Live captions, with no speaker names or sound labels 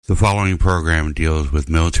The following program deals with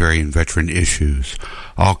military and veteran issues.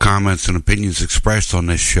 All comments and opinions expressed on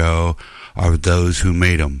this show are of those who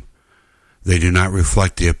made them. They do not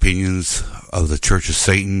reflect the opinions of the Church of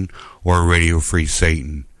Satan or Radio Free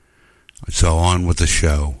Satan. So on with the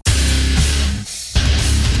show.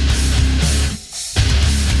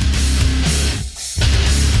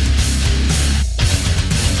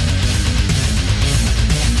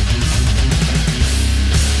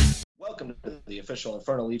 Welcome to the official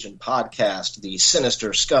Infernal Legion podcast, the Sinister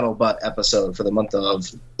Scuttlebutt episode for the month of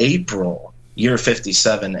April, year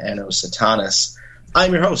 57, Anno Satanas.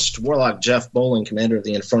 I'm your host, Warlock Jeff Bowling, commander of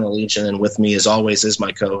the Infernal Legion, and with me, as always, is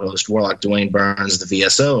my co-host, Warlock Dwayne Burns, the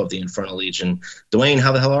VSO of the Infernal Legion. Dwayne,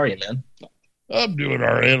 how the hell are you, man? I'm doing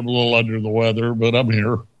all right. I'm a little under the weather, but I'm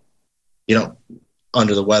here. You know,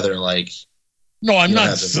 under the weather, like... No, I'm not.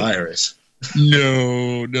 Have the virus.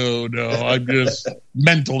 No. I'm just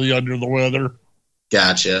mentally under the weather.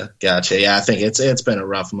 Gotcha. Yeah, I think it's been a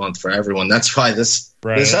rough month for everyone. That's why this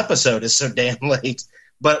episode is so damn late.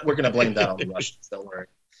 But we're going to blame that on the Russians. Don't worry.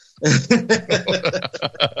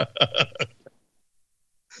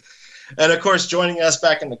 And, of course, joining us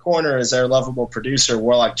back in the corner is our lovable producer,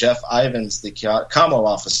 Warlock Jeff Ivins, the Commo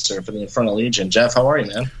officer for the Infernal Legion. Jeff, how are you,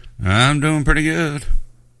 man? I'm doing pretty good.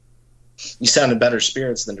 You sound in better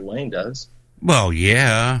spirits than Dwayne does. Well,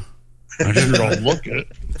 yeah. I just don't look it.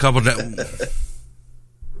 Couple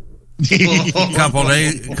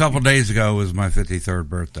days ago was my 53rd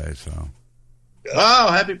birthday, so...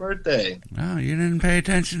 Oh, happy birthday. Oh, you didn't pay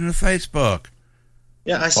attention to Facebook.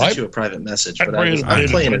 Yeah, I sent you a private message, but I'm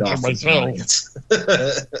playing it off myself.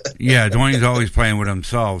 Yeah, Dwayne's always playing with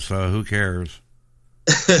himself, so who cares?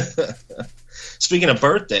 Speaking of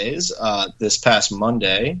birthdays, this past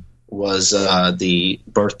Monday was the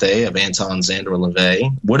birthday of Anton Szandor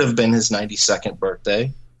LaVey. Would have been his 92nd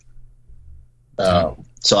birthday.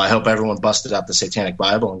 So I hope everyone busted out the Satanic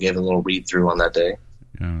Bible and gave a little read-through on that day.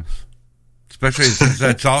 Yes. Especially since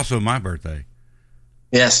that's also my birthday.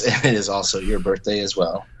 Yes, it is also your birthday as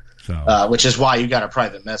well. So. Which is why you got a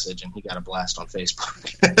private message and he got a blast on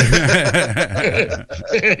Facebook.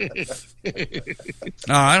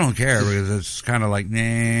 No, I don't care because it's kind of like,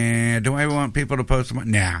 nah, do I want people to post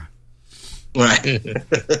them? Nah. Right.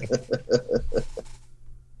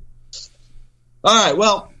 All right,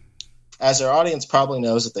 well, as our audience probably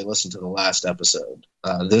knows if they listened to the last episode,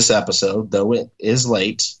 this episode, though it is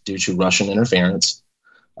late due to Russian interference,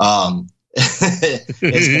 it's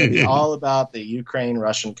going to be all about the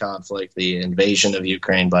Ukraine-Russian conflict, the invasion of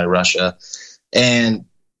Ukraine by Russia. And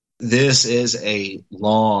this is a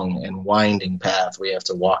long and winding path we have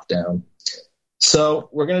to walk down. So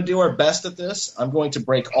we're going to do our best at this. I'm going to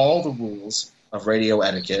break all the rules of radio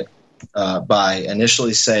etiquette by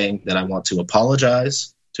initially saying that I want to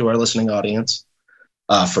apologize to our listening audience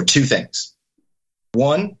for two things.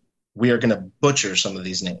 One, we are going to butcher some of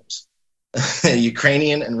these names.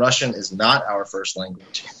 Ukrainian and Russian is not our first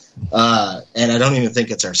language. And I don't even think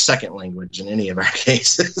it's our second language in any of our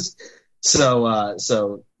cases.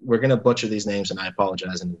 So we're going to butcher these names, and I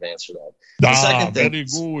apologize in advance for that. Very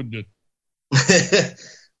good.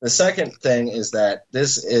 The second thing is that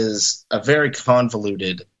this is a very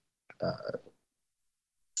convoluted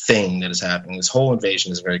thing that is happening. This whole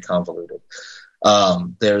invasion is very convoluted.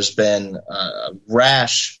 There's been a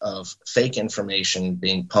rash of fake information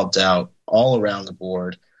being pumped out all around the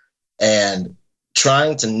board, and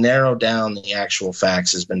trying to narrow down the actual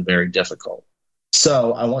facts has been very difficult.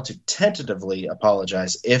 So I want to tentatively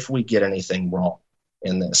apologize if we get anything wrong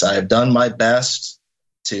in this. I have done my best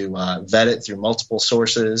to vet it through multiple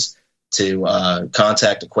sources, to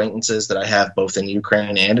contact acquaintances that I have both in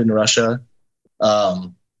Ukraine and in Russia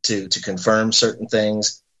to confirm certain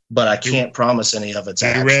things. But I can't promise any of it's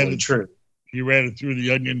actually true. You ran it through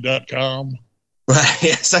theonion.com? Right,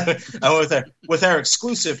 yes. I went with our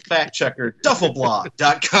exclusive fact checker,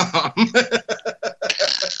 duffelblog.com.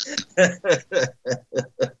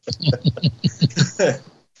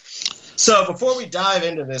 So before we dive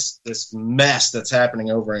into this mess that's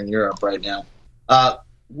happening over in Europe right now,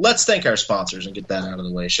 let's thank our sponsors and get that out of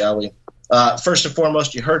the way, shall we? First and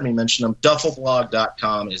foremost, you heard me mention them.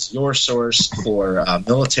 Duffelblog.com is your source for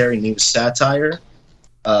military news satire,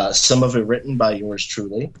 some of it written by yours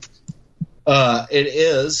truly. It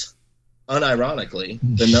is, unironically,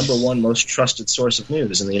 the number one most trusted source of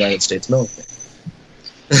news in the United States military.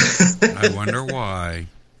 I wonder why.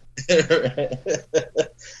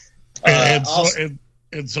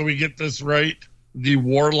 So we get this right, the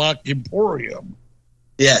Warlock Emporium.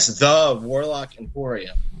 Yes, the Warlock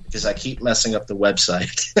Emporium, because I keep messing up the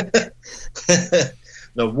website.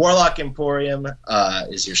 The Warlock Emporium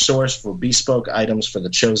is your source for bespoke items for the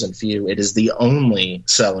chosen few. It is the only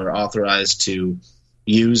seller authorized to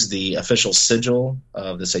use the official sigil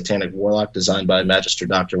of the Satanic Warlock designed by Magister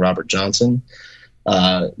Dr. Robert Johnson.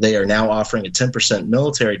 They are now offering a 10%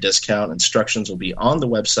 military discount. Instructions will be on the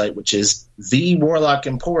website, which is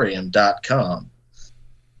thewarlockemporium.com.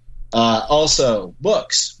 Also,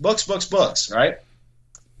 books, right?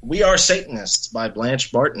 We Are Satanists by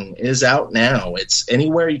Blanche Barton is out now. It's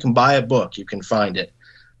anywhere you can buy a book, you can find it.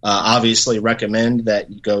 Obviously, recommend that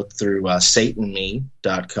you go through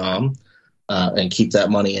satanme.com and keep that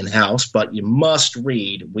money in-house, but you must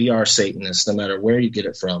read We Are Satanists no matter where you get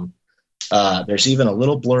it from. There's even a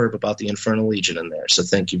little blurb about the Infernal Legion in there, so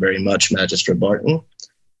thank you very much, Magister Barton.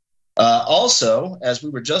 Also, as we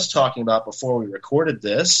were just talking about before we recorded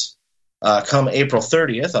this, come April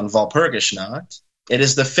 30th on Walpurgisnacht, it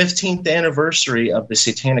is the 15th anniversary of the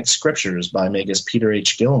Satanic Scriptures by Magus Peter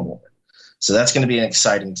H. Gilmore. So that's going to be an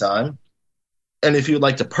exciting time. And if you'd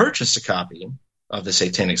like to purchase a copy of the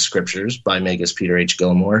Satanic Scriptures by Magus Peter H.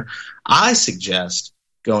 Gilmore, I suggest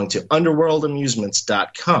going to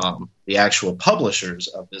underworldamusements.com, the actual publishers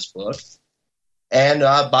of this book, and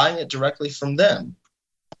buying it directly from them.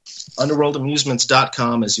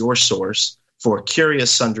 Underworldamusements.com is your source for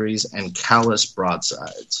curious sundries and callous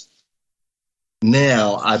broadsides.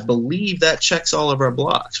 Now, I believe that checks all of our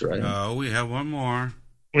blocks, right? No, we have one more.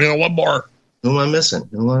 We got one more. Who am I missing?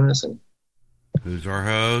 Who's our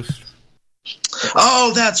host?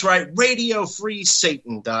 Oh, that's right.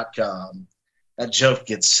 RadioFreeSatan.com. That joke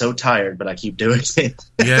gets so tired, but I keep doing it.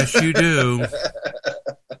 Yes, you do.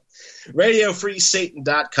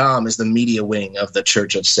 RadioFreeSatan.com is the media wing of the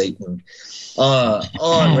Church of Satan.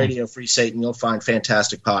 On Radio Free Satan, you'll find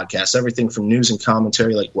fantastic podcasts, everything from news and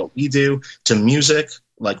commentary like what we do to music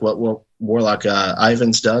like what Warlock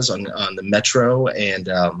Ivans does on the Metro and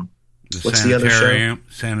what's the other show?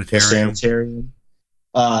 Sanitarium. The Sanitarium.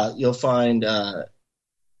 You'll find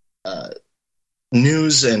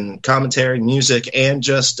news and commentary, music, and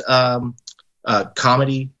just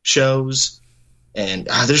comedy shows. And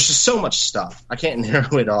there's just so much stuff. I can't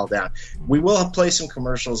narrow it all down. We will play some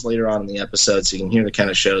commercials later on in the episode so you can hear the kind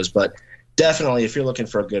of shows. But definitely, if you're looking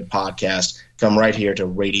for a good podcast, come right here to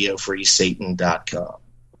RadioFreeSatan.com.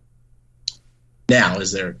 Now,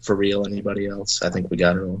 is there, for real, anybody else? I think we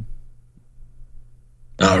got it all.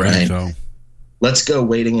 All right. So. Let's go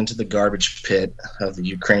wading into the garbage pit of the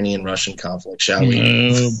Ukrainian-Russian conflict, shall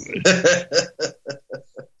we?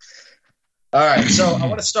 All right, so I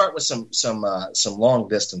want to start with some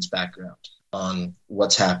long-distance background on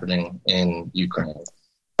what's happening in Ukraine.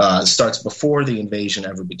 It starts before the invasion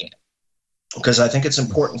ever began, because I think it's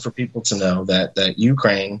important for people to know that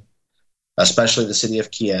Ukraine, especially the city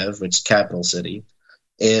of Kiev, its capital city,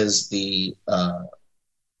 is the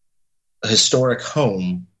historic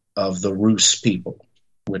home of the Rus people,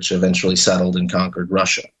 which eventually settled and conquered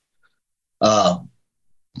Russia.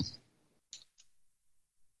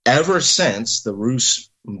 Ever since the Rus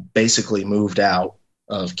basically moved out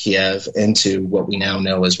of Kiev into what we now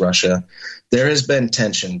know as Russia, there has been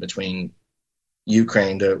tension between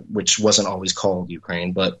Ukraine, which wasn't always called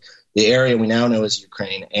Ukraine, but the area we now know as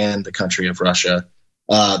Ukraine, and the country of Russia.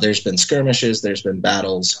 There's been skirmishes, there's been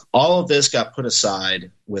battles. All of this got put aside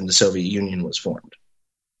when the Soviet Union was formed.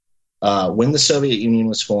 When the Soviet Union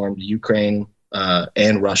was formed, Ukraine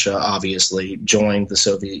and Russia obviously joined the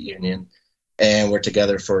Soviet Union, and were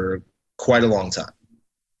together for quite a long time.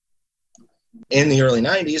 In the early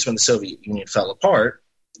 90s, when the Soviet Union fell apart,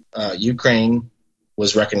 Ukraine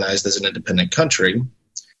was recognized as an independent country,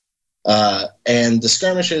 and the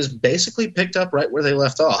skirmishes basically picked up right where they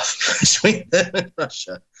left off between them and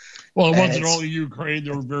Russia. Well, it wasn't only Ukraine.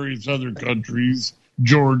 There were various other countries,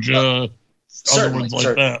 Georgia, other ones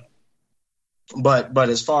like that. But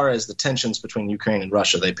as far as the tensions between Ukraine and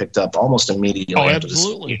Russia, they picked up almost immediately. Oh,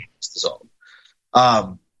 absolutely.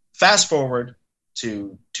 Fast forward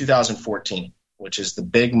to 2014, which is the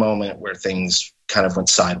big moment where things kind of went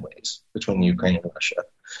sideways between Ukraine and Russia.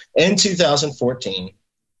 In 2014,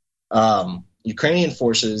 Ukrainian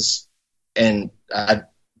forces, and I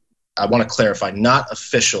want to clarify, not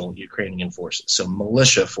official Ukrainian forces, so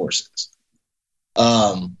militia forces,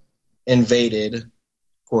 invaded,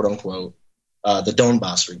 quote unquote, the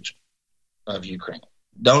Donbas region of Ukraine.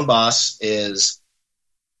 Donbas is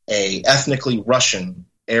a ethnically Russian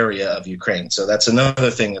area of Ukraine. So that's another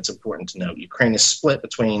thing that's important to note. Ukraine is split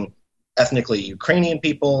between ethnically Ukrainian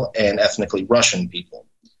people and ethnically Russian people,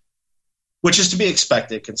 which is to be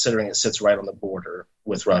expected considering it sits right on the border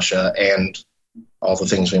with Russia and all the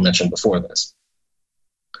things we mentioned before this.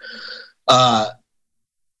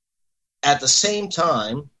 at the same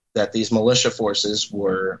time that these militia forces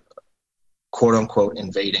were, quote unquote,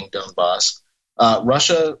 invading Donbass,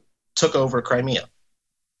 Russia took over Crimea.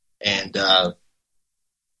 And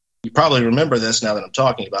you probably remember this now that I'm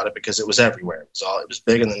talking about it, because it was everywhere. It was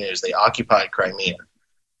big in the news. They occupied Crimea.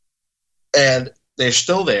 And they're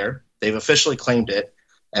still there. They've officially claimed it.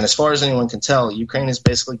 And as far as anyone can tell, Ukraine has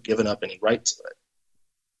basically given up any right to it.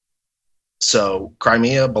 So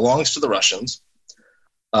Crimea belongs to the Russians.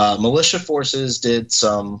 Militia forces did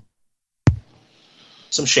some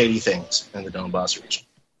shady things in the Donbass region.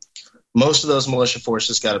 Most of those militia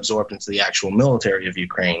forces got absorbed into the actual military of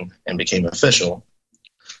Ukraine and became official,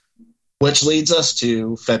 which leads us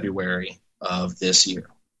to February of this year.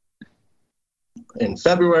 In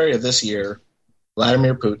February of this year,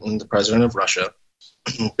 Vladimir Putin, the president of Russia,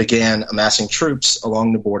 began amassing troops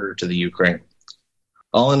along the border to the Ukraine.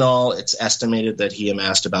 All in all, it's estimated that he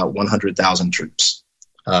amassed about 100,000 troops,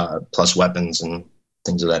 plus weapons and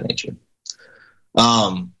things of that nature.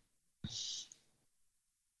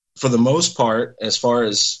 For the most part, as far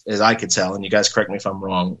as I could tell, and you guys correct me if I'm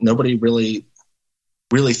wrong, nobody really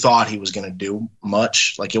thought he was going to do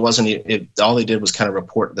much. Like, all they did was kind of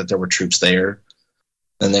report that there were troops there,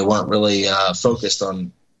 and they weren't really focused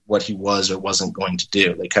on what he was or wasn't going to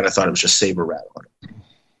do. They kind of thought it was just saber rattling.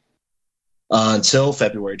 Until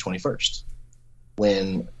February 21st,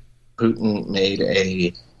 when Putin made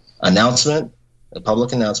a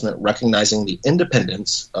public announcement recognizing the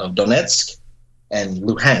independence of Donetsk and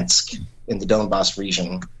Luhansk in the Donbass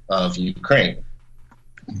region of Ukraine.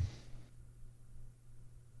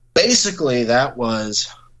 Basically, that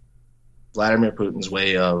was Vladimir Putin's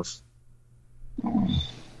way of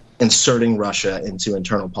inserting Russia into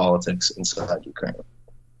internal politics inside Ukraine.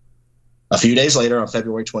 A few days later, on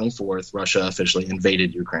February 24th, Russia officially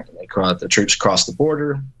invaded Ukraine. The troops crossed the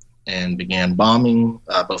border and began bombing,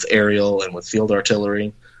 both aerial and with field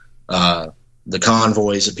artillery. The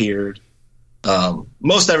convoys appeared.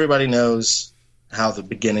 Most everybody knows how the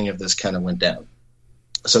beginning of this kind of went down.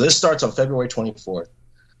 So this starts on February 24th.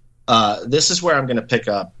 This is where I'm going to pick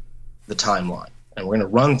up the timeline, and we're going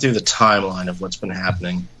to run through the timeline of what's been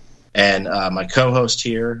happening. And my co-host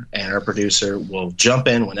here and our producer will jump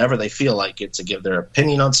in whenever they feel like it to give their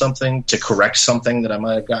opinion on something, to correct something that I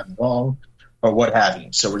might have gotten wrong, or what have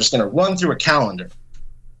you. So we're just going to run through a calendar.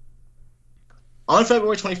 On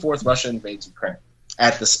February 24th, Russia invades Ukraine.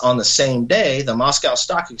 On the same day, the Moscow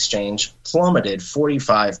Stock Exchange plummeted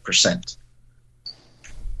 45%.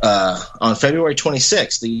 On February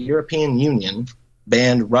 26th, the European Union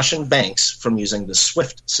banned Russian banks from using the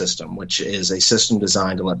SWIFT system, which is a system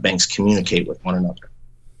designed to let banks communicate with one another.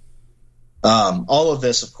 All of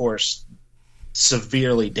this, of course,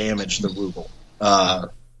 severely damaged the ruble.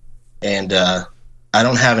 And I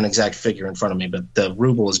don't have an exact figure in front of me, but the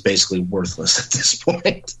ruble is basically worthless at this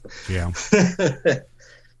point. Yeah.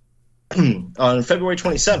 On February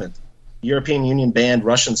 27th, the European Union banned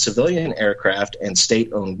Russian civilian aircraft and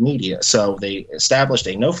state-owned media. So they established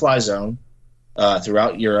a no-fly zone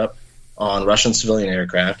throughout Europe on Russian civilian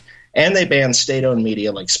aircraft, and they banned state-owned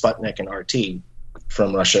media like Sputnik and RT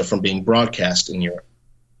from Russia from being broadcast in Europe.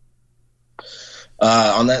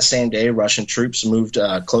 On that same day, Russian troops moved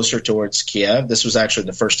closer towards Kiev. This was actually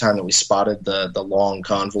the first time that we spotted the long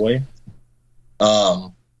convoy.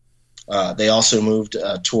 They also moved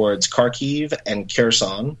towards Kharkiv and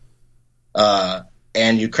Kherson.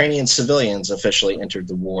 And Ukrainian civilians officially entered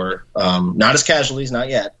the war, not as casualties, not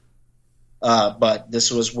yet. But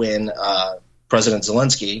this was when President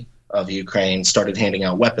Zelensky of Ukraine started handing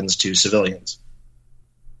out weapons to civilians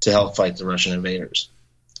to help fight the Russian invaders.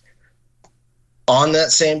 On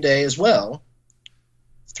that same day as well,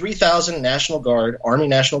 3,000 Army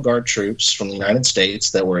National Guard troops from the United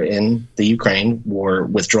States that were in the Ukraine were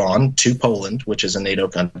withdrawn to Poland, which is a NATO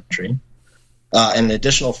country. And an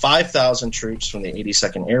additional 5,000 troops from the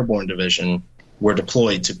 82nd Airborne Division were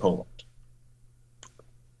deployed to Poland.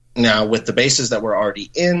 Now, with the bases that were already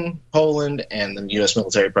in Poland and the U.S.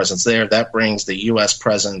 military presence there, that brings the U.S.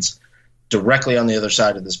 presence directly on the other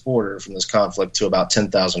side of this border from this conflict to about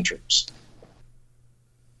 10,000 troops.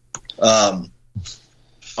 On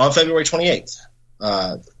February 28th,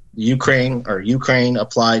 Ukraine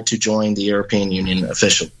applied to join the European Union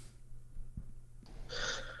officially.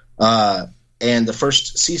 And the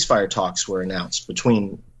first ceasefire talks were announced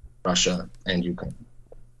between Russia and Ukraine.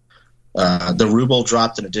 The ruble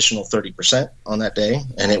dropped an additional 30% on that day,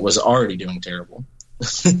 and it was already doing terrible.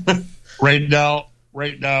 Right now,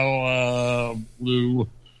 Lou,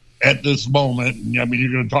 at this moment, I mean,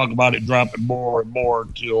 you're going to talk about it dropping more and more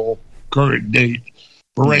till current date.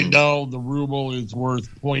 But right now, the ruble is worth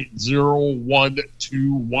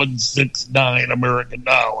 0.012169 American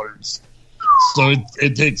dollars. So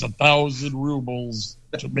it takes 1,000 rubles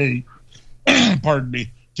to make, pardon me, it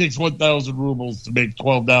takes 1,000 rubles to make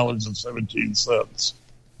 $12.17.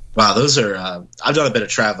 Wow, those are, I've done a bit of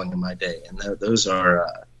traveling in my day, and those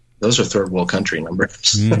are third world country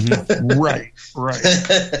numbers. Mm-hmm. Right.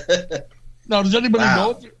 Now, does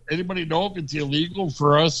anybody know if it's illegal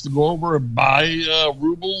for us to go over and buy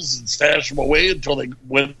rubles and stash them away until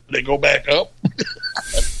when they go back up?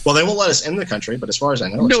 Well, they won't let us in the country, but as far as I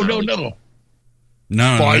know, No.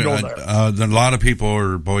 Well, I know that. A lot of people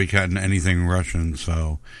are boycotting anything Russian,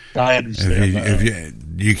 so I understand if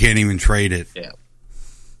you can't even trade it. Yeah.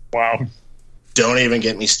 Wow. Don't even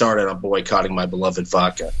get me started on boycotting my beloved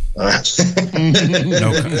vodka. No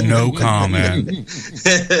comment.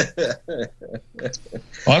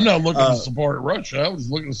 I'm not looking to support Russia. I was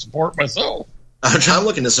looking to support myself. I'm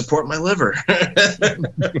looking to support my liver.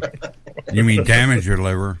 You mean damage your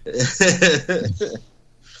liver?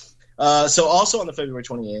 So also on the February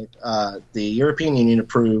 28th, the European Union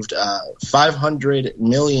approved €500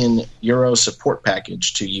 million support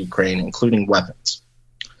package to Ukraine, including weapons.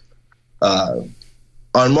 On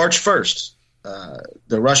March 1st,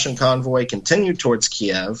 the Russian convoy continued towards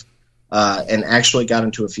Kiev and actually got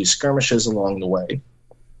into a few skirmishes along the way.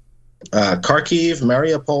 Kharkiv,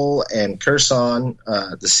 Mariupol, and Kherson,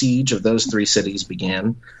 the siege of those three cities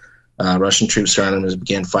began. Russian troops surrounded them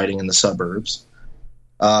began fighting in the suburbs.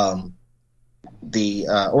 The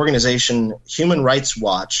organization Human Rights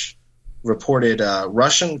Watch reported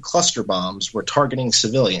Russian cluster bombs were targeting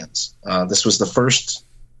civilians. This was the first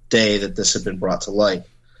day that this had been brought to light.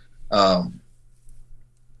 And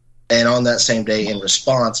on that same day, in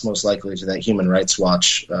response, most likely to that Human Rights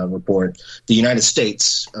Watch report, the United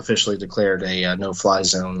States officially declared a no-fly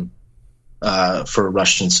zone for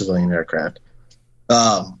Russian civilian aircraft.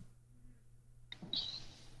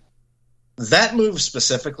 That move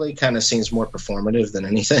specifically kind of seems more performative than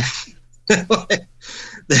anything.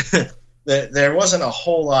 There wasn't a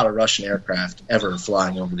whole lot of Russian aircraft ever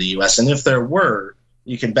flying over the U.S., and if there were,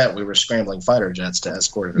 you can bet we were scrambling fighter jets to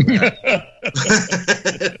escort it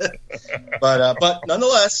around. But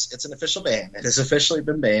nonetheless, it's an official ban. It has officially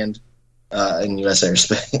been banned in U.S.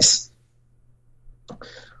 airspace.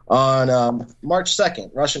 On March 2nd,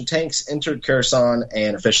 Russian tanks entered Kherson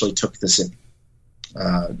and officially took the city.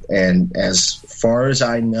 And as far as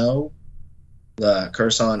I know, the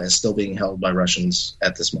Kherson is still being held by Russians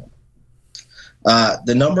at this moment.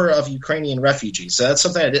 The number of Ukrainian refugees, so that's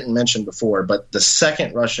something I didn't mention before, but the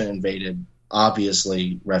second Russia invaded,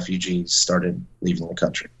 obviously refugees started leaving the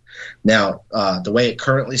country. Now, the way it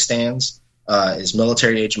currently stands is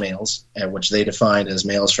military-age males, which they defined as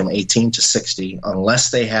males from 18 to 60, unless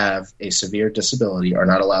they have a severe disability, are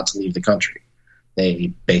not allowed to leave the country.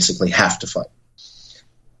 They basically have to fight.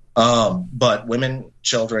 But women,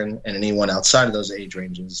 children, and anyone outside of those age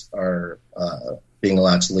ranges are being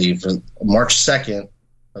allowed to leave. March 2nd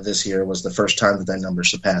of this year was the first time that number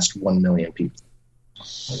surpassed 1 million people.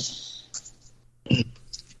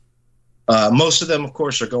 Most of them, of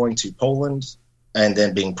course, are going to Poland and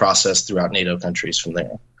then being processed throughout NATO countries from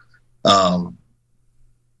there. On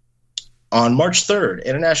March 3rd,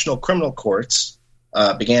 international criminal courts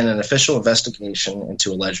began an official investigation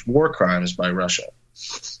into alleged war crimes by Russia.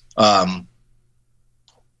 I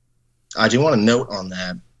do want to note on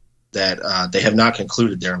that they have not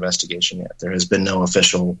concluded their investigation yet. There has been no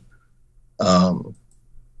official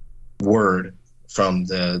word from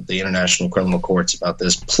the International Criminal Courts about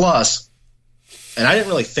this. Plus, and I didn't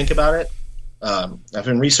really think about it. I've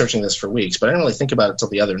been researching this for weeks, but I didn't really think about it until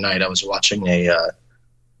the other night. I was watching a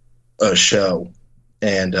show,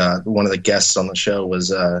 and one of the guests on the show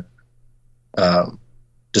was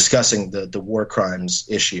discussing the war crimes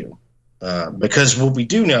issue. Because what we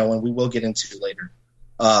do know, and we will get into later,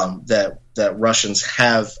 that Russians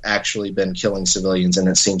have actually been killing civilians, and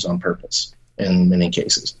it seems on purpose in many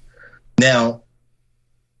cases. Now,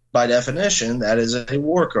 by definition, that is a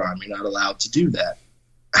war crime. You're not allowed to do that.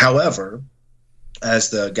 However, as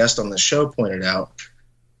the guest on the show pointed out,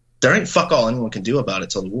 there ain't fuck all anyone can do about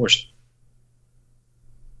it till the war's.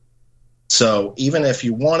 So even if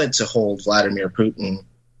you wanted to hold Vladimir Putin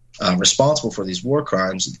responsible for these war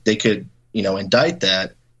crimes, they could, indict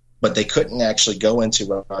that, but they couldn't actually go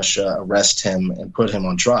into Russia, arrest him, and put him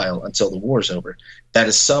on trial until the war's over. That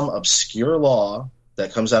is some obscure law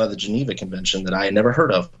that comes out of the Geneva Convention that I had never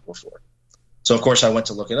heard of before. So, of course, I went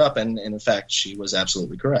to look it up, and in fact, she was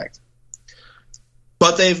absolutely correct.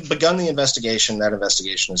 But they've begun the investigation. That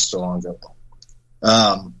investigation is still ongoing.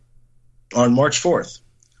 On March 4th,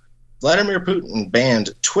 Vladimir Putin banned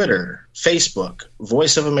Twitter, Facebook,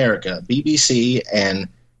 Voice of America, BBC, and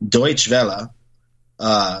Deutsche Welle,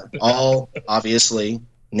 all obviously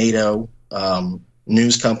NATO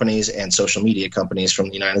news companies and social media companies from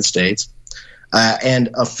the United States, and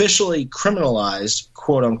officially criminalized,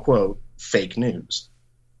 quote-unquote, fake news.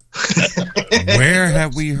 Where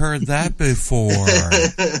have we heard that before?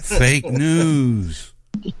 Fake news.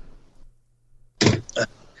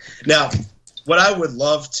 Now, what I would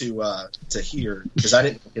love to hear, because I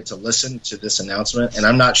didn't get to listen to this announcement, and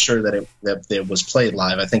I'm not sure that it was played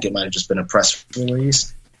live. I think it might have just been a press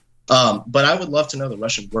release. But I would love to know the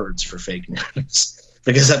Russian words for fake news,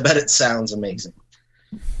 because I bet it sounds amazing.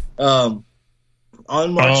 On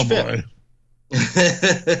March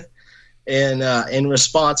 5th, in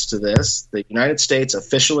response to this, the United States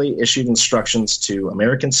officially issued instructions to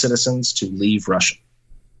American citizens to leave Russia.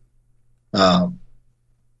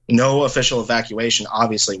 No official evacuation.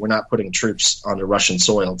 Obviously, we're not putting troops onto Russian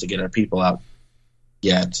soil to get our people out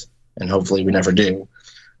yet, and hopefully we never do.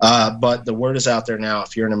 But the word is out there now.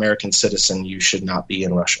 If you're an American citizen, you should not be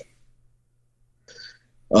in Russia.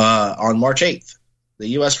 On March 8th, the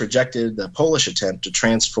U.S. rejected the Polish attempt to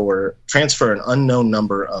transfer an unknown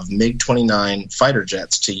number of MiG-29 fighter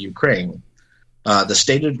jets to Ukraine. The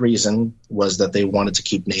stated reason was that they wanted to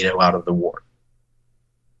keep NATO out of the war,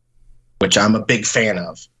 which I'm a big fan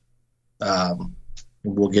of.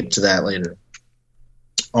 We'll get to that later.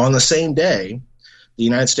 On the same day, the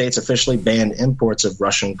United States officially banned imports of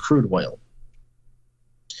Russian crude oil.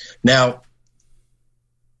 Now,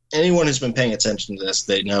 anyone who's been paying attention to this,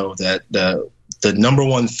 they know that the number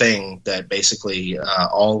one thing that basically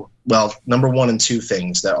number one and two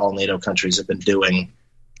things that all NATO countries have been doing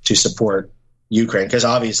to support Ukraine, because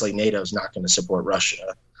obviously NATO is not going to support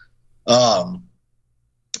Russia,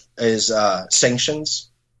 is sanctions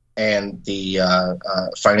and the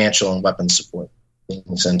financial and weapons support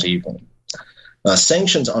being sent to Ukraine.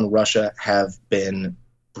 Sanctions on Russia have been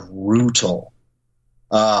brutal,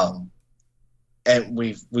 and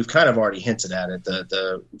we've kind of already hinted at it.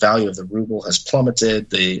 The value of the ruble has plummeted.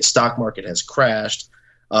 The stock market has crashed.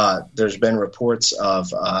 There's been reports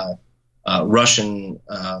of Russian,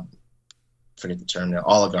 forget the term now,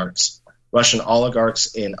 Russian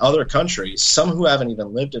oligarchs in other countries, some who haven't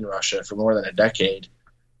even lived in Russia for more than a decade,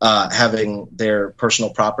 having their personal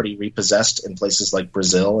property repossessed in places like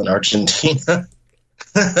Brazil and Argentina.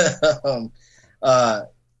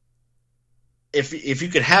 If you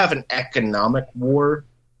could have an economic war,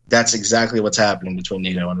 that's exactly what's happening between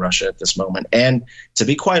NATO and Russia at this moment. And to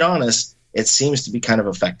be quite honest, it seems to be kind of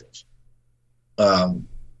effective. And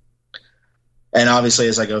obviously,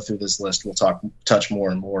 as I go through this list, we'll touch more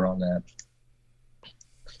and more on that.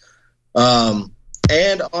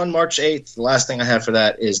 And on March 8th, the last thing I have for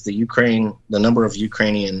that is the number of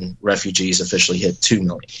Ukrainian refugees officially hit 2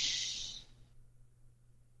 million.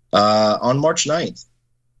 On March 9th,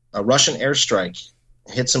 a Russian airstrike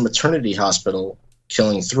hits a maternity hospital,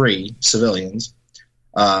 killing 3 civilians,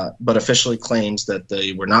 but officially claims that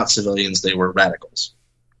they were not civilians, they were radicals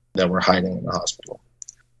that were hiding in the hospital.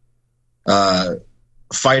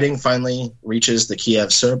 Fighting finally reaches the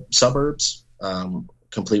Kiev suburbs,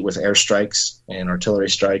 complete with airstrikes and artillery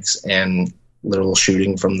strikes and literal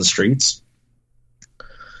shooting from the streets.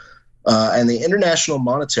 And the International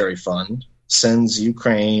Monetary Fund sends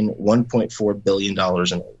Ukraine $1.4 billion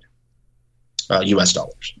in aid, U.S.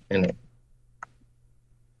 dollars in aid.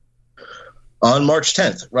 On March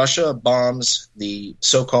 10th, Russia bombs the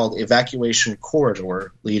so-called evacuation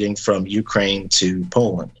corridor leading from Ukraine to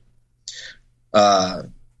Poland,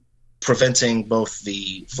 preventing both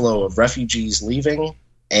the flow of refugees leaving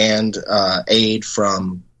and aid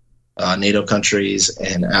from NATO countries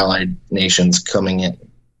and allied nations coming in.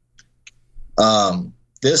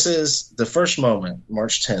 This is the first moment,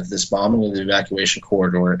 March 10th, this bombing of the evacuation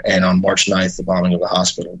corridor, and on March 9th, the bombing of the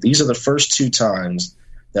hospital. These are the first 2 times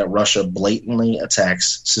that Russia blatantly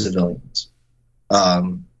attacks civilians.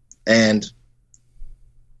 And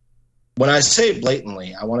when I say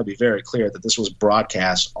blatantly, I want to be very clear that this was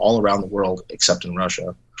broadcast all around the world except in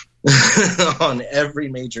Russia. On every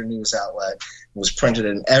major news outlet, it was printed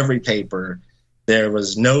in every paper. There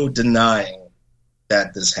was no denying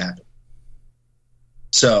that this happened.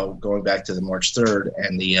 So going back to the March 3rd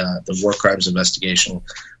and the war crimes investigation,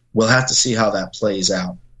 we'll have to see how that plays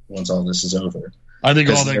out once all this is over. I think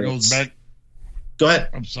all that goes back. Go ahead.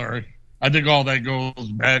 I'm sorry. I think all that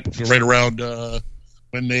goes back to right around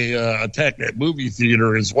when they attacked that movie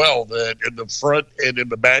theater as well, that in the front and in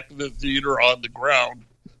the back of the theater on the ground,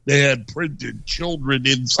 they had printed children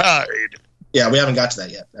inside. Yeah, we haven't got to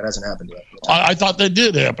that yet. That hasn't happened yet. I thought that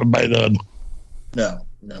did happen by then. No.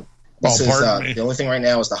 This is pardon me. the only thing right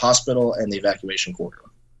now is the hospital and the evacuation corridor.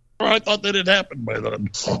 Oh, I thought that had happened by then.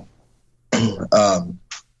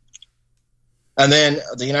 And then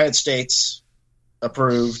the United States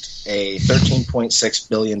approved a $13.6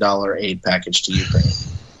 billion aid package to Ukraine.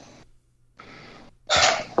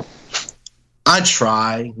 I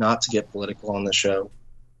try not to get political on the show,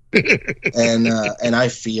 and I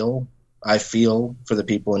feel for the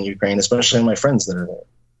people in Ukraine, especially my friends that are there.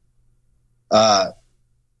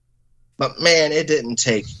 But man, it didn't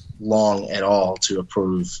take long at all to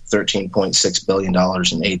approve $13.6 billion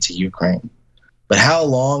in aid to Ukraine. But how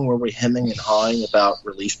long were we hemming and hawing about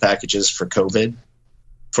relief packages for COVID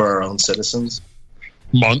for our own citizens?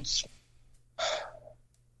 Months.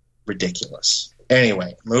 Ridiculous.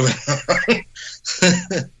 Anyway, moving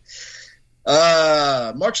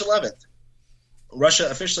on. March 11th, Russia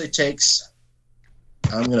officially takes,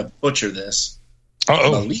 I'm going to butcher this,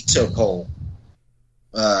 Melitopol,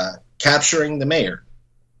 capturing the mayor,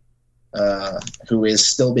 who is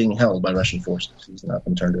still being held by Russian forces. He's not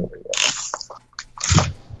been turned over yet.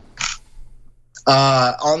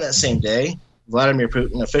 On that same day, Vladimir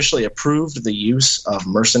Putin officially approved the use of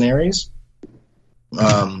mercenaries.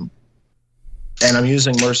 And I'm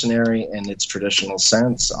using mercenary in its traditional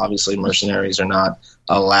sense. Obviously, mercenaries are not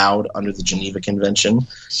allowed under the Geneva Convention.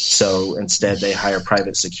 So instead, they hire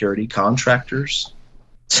private security contractors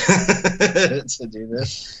to do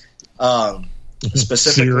this.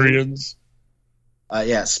 Specifically, Syrians.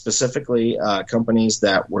 Specifically companies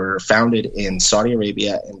that were founded in Saudi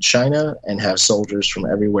Arabia and China and have soldiers from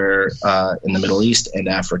everywhere in the Middle East and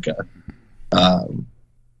Africa. And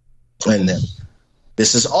then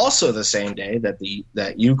this is also the same day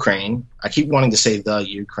that Ukraine, I keep wanting to say the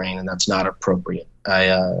Ukraine, and that's not appropriate.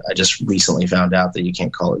 I just recently found out that you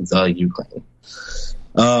can't call it the Ukraine.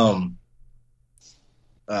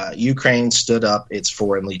 Ukraine stood up its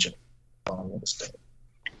Foreign Legion on this day,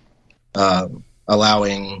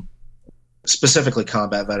 allowing specifically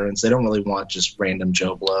combat veterans. They don't really want just random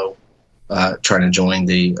Joe Blow trying to join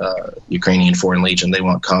the Ukrainian Foreign Legion. They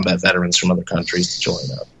want combat veterans from other countries to join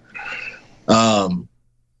up.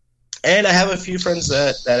 And I have a few friends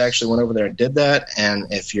that actually went over there and did that.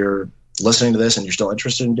 And if you're listening to this and you're still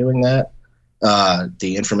interested in doing that,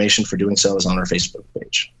 the information for doing so is on our Facebook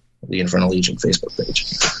page, the Infernal Legion Facebook page.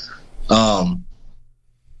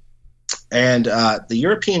 And the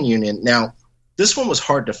European Union, now this one was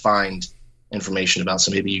hard to find information about, so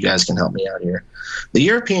maybe you guys can help me out here. The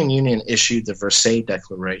European Union issued the Versailles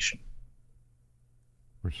Declaration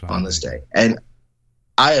on this day. And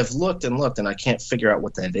I have looked and looked, and I can't figure out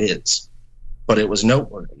what that is. But it was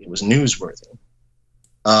noteworthy. It was newsworthy.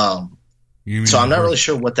 So I'm not really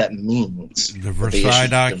sure what that means. The Versailles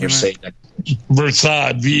document?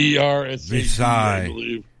 Versailles, V-E-R-S-A-I, Versailles. I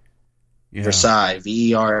believe. Yeah. Versailles,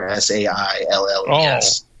 V-E-R-S-A-I-L-L-E-S.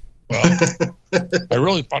 Well, I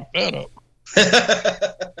really fucked that up.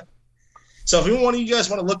 So if one of you guys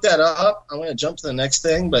want to look that up, I'm going to jump to the next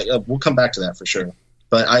thing, but we'll come back to that for sure.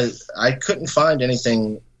 But I couldn't find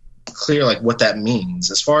anything clear like what that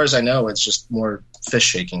means. As far as I know, it's just more fish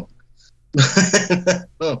shaking.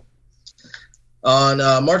 On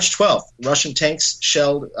March 12th, Russian tanks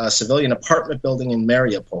shelled a civilian apartment building in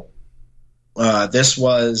Mariupol. This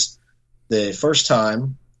was the first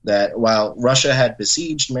time that while Russia had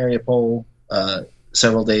besieged Mariupol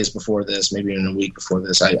several days before this, maybe even a week before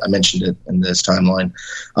this, I mentioned it in this timeline,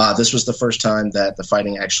 this was the first time that the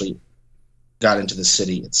fighting actually got into the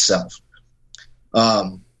city itself.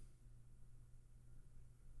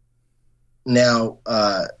 Now,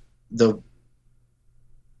 the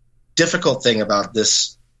difficult thing about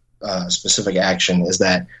this specific action is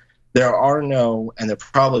that there are no, and there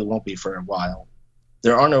probably won't be for a while,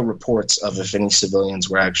 there are no reports of if any civilians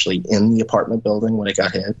were actually in the apartment building when it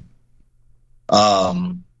got hit,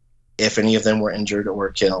 if any of them were injured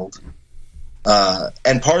or killed.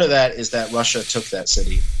 And part of that is that Russia took that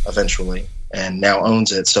city eventually and now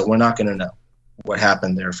owns it, so we're not going to know what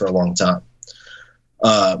happened there for a long time.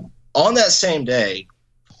 On that same day,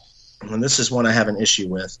 and this is one I have an issue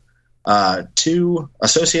with, two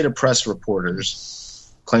Associated Press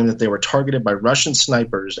reporters claimed that they were targeted by Russian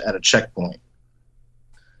snipers at a checkpoint.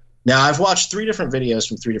 Now, I've watched 3 different videos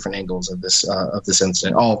from 3 different angles of this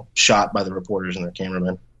incident, all shot by the reporters and their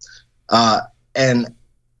cameramen. And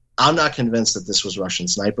I'm not convinced that this was Russian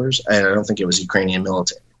snipers, and I don't think it was Ukrainian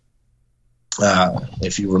military.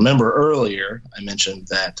 If you remember earlier, I mentioned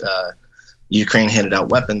that Ukraine handed out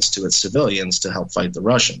weapons to its civilians to help fight the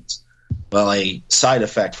Russians. Well, a side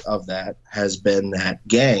effect of that has been that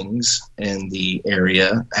gangs in the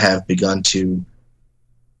area have begun to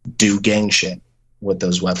do gang shit with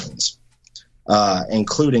those weapons.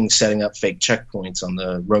 including setting up fake checkpoints on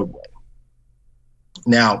the roadway.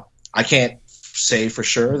 Now, I can't say for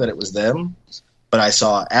sure that it was them, but I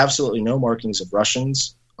saw absolutely no markings of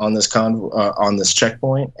Russians on this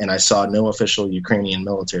checkpoint, and I saw no official Ukrainian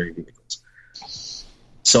military vehicles.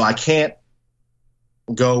 So I can't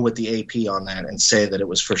go with the AP on that and say that it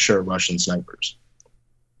was for sure Russian snipers.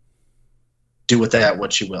 Do with that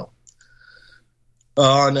what you will.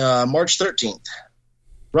 On March 13th,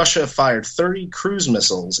 Russia fired 30 cruise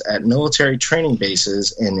missiles at military training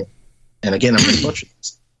bases in, and again, I'm going to butcher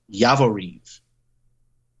this, Yavoriv.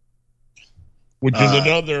 Which is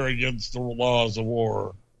another against the laws of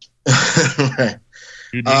war. Right.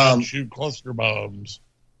 You do not shoot cluster bombs.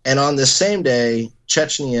 And on this same day,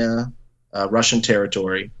 Chechnya, Russian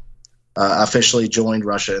territory, officially joined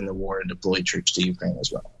Russia in the war and deployed troops to Ukraine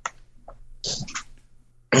as well.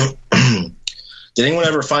 Did anyone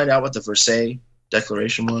ever find out what the Versailles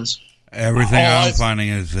Declaration was? Everything I'm finding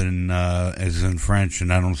is in French,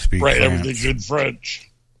 and I don't speak French. Right, everything's in French.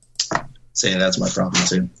 See, that's my problem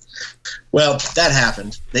too. Well, that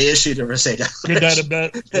happened. They issued a Versailles Declaration.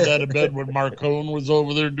 Could that have been when Marcone was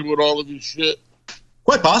over there doing all of his shit?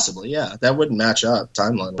 Quite possibly, yeah. That wouldn't match up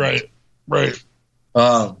timeline. Right.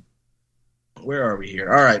 Where are we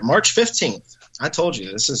here? All right, March 15th. I told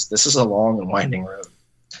you this is a long and winding road.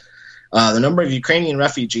 The number of Ukrainian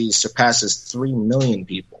refugees surpasses 3 million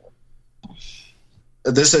people.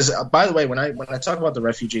 This is, by the way, when I talk about the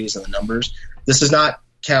refugees and the numbers, this does not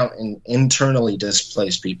count in internally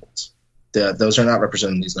displaced peoples. Those are not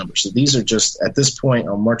represented in these numbers. So these are just, at this point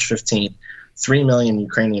on March 15th, 3 million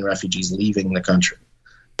Ukrainian refugees leaving the country.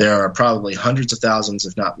 There are probably hundreds of thousands,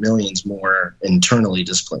 if not millions more, internally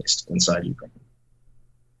displaced inside Ukraine.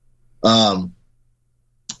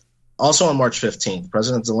 Also on March 15th,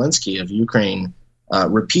 President Zelensky of Ukraine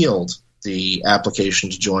repealed the application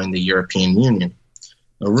to join the European Union.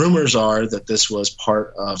 The rumors are that this was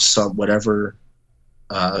part of whatever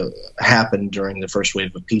happened during the first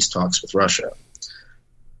wave of peace talks with Russia,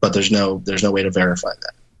 but there's no way to verify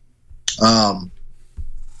that.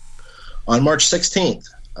 On March 16th,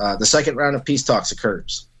 the second round of peace talks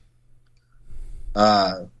occurs.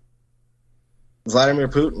 Vladimir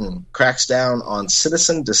Putin cracks down on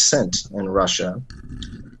citizen dissent in Russia.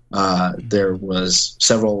 There was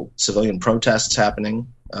several civilian protests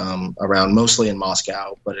happening around, mostly in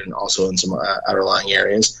Moscow, but also in some outerlying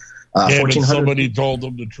areas. 1,400 somebody told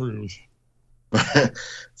them the truth.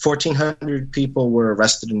 1,400 people were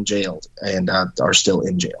arrested and jailed, and are still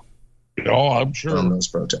in jail. Oh, I'm sure. From those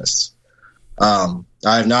protests.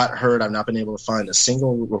 I've not been able to find a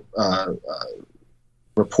single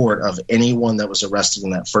report of anyone that was arrested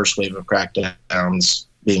in that first wave of crackdowns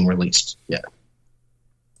being released yet.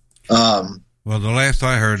 Well, the last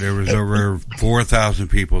I heard, there was over 4,000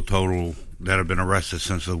 people total that have been arrested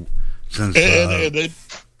since the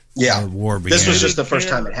war began. This was just the first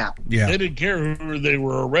time it happened. Yeah. They didn't care who they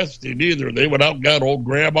were arresting either. They went out and got old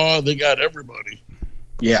grandma. They got everybody.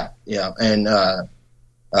 Yeah. And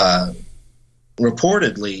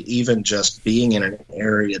reportedly, even just being in an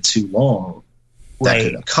area too long, that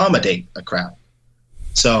could accommodate a crowd.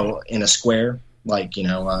 So in a square, like,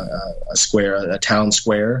 a town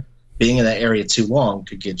square, being in that area too long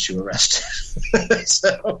could get you arrested.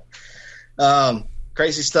 So,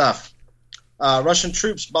 crazy stuff. Russian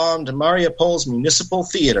troops bombed Mariupol's municipal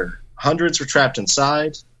theater. Hundreds were trapped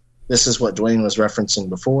inside. This is what Dwayne was referencing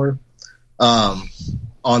before.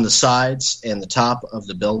 On the sides and the top of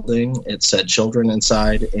the building, it said children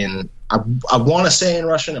inside. And I want to say in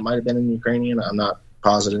Russian. It might have been in Ukrainian. I'm not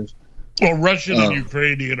positive. Well, Russian and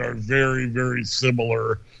Ukrainian are very, very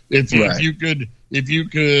similar. If you could,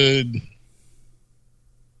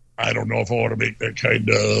 I don't know if I want to make that kind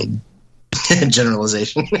of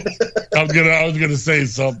generalization. I was gonna say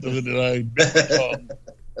something that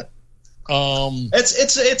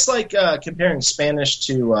it's like comparing Spanish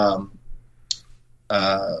to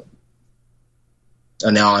now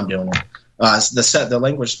I'm doing it. The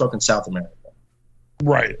language spoken in South America.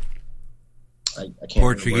 Right. I can't.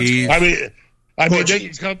 Portuguese. I mean,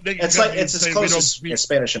 Portuguese. it's as close as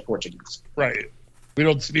Spanish and Portuguese. Right. We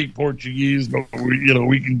don't speak Portuguese, but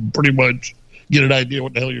we can pretty much get an idea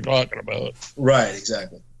what the hell you're talking about. Right.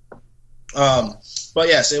 Exactly. But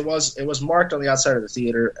yes, it was marked on the outside of the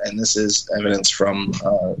theater, and this is evidence from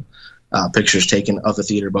pictures taken of the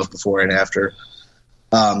theater both before and after,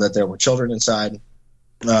 that there were children inside.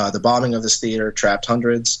 The bombing of this theater trapped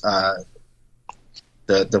hundreds.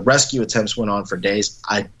 The rescue attempts went on for days.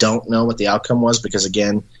 I don't know what the outcome was because,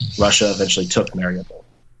 again, Russia eventually took Mariupol.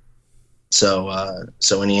 So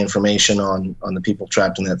any information on the people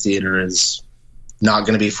trapped in that theater is not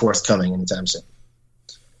going to be forthcoming anytime soon.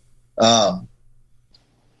 On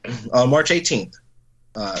March 18th,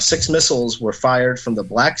 6 missiles were fired from the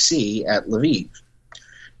Black Sea at Lviv.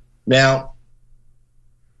 Now,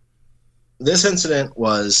 this incident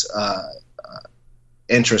was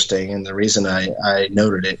interesting, and the reason I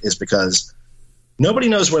noted it is because nobody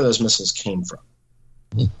knows where those missiles came from.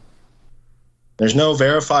 There's no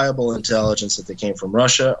verifiable intelligence that they came from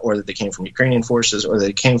Russia or that they came from Ukrainian forces or that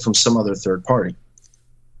they came from some other third party.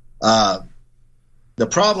 The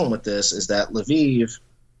problem with this is that Lviv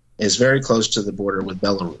is very close to the border with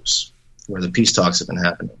Belarus, where the peace talks have been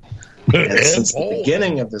happening. And since the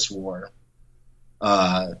beginning of this war,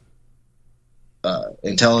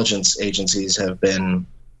 intelligence agencies have been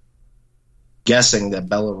guessing that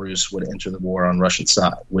Belarus would enter the war on Russian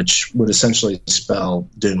side, which would essentially spell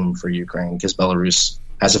doom for Ukraine because Belarus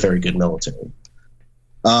has a very good military.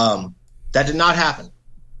 That did not happen.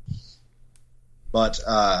 But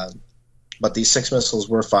these 6 missiles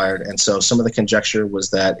were fired, and so some of the conjecture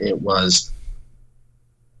was that it was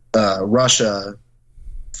Russia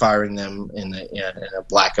firing them in a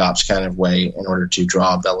black ops kind of way in order to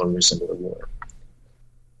draw Belarus into the war.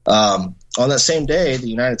 On that same day, the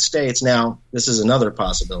United States, now this is another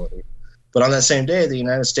possibility, but on that same day, the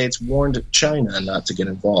United States warned China not to get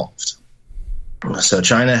involved. So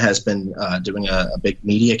China has been doing a big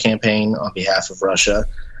media campaign on behalf of Russia.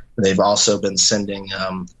 They've also been sending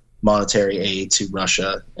monetary aid to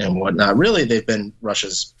Russia and whatnot. Really, they've been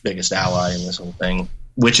Russia's biggest ally in this whole thing,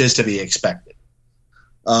 which is to be expected.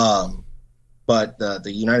 But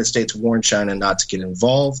the United States warned China not to get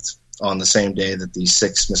involved on the same day that these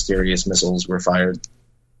 6 mysterious missiles were fired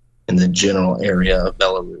in the general area of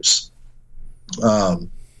Belarus. On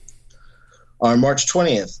March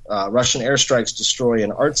 20th, Russian airstrikes destroy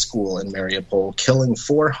an art school in Mariupol, killing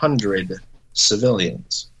 400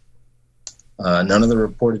 civilians. None of the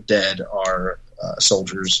reported dead are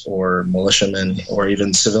soldiers or militiamen or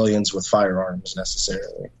even civilians with firearms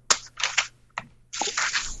necessarily.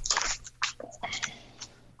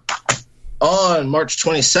 On March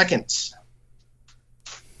 22nd,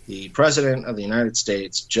 the President of the United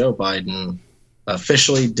States, Joe Biden,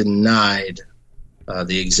 officially denied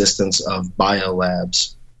the existence of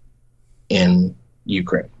biolabs in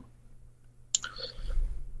Ukraine.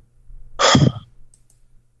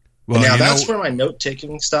 Well, now, that's where my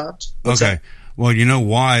note-taking stopped. What's okay. That? Well, you know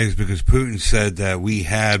why is because Putin said that we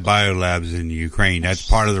had biolabs in Ukraine. That's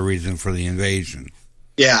part of the reason for the invasion.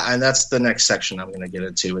 Yeah, and that's the next section I'm going to get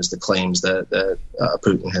into is the claims that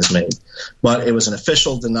Putin has made. But it was an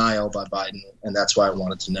official denial by Biden, and that's why I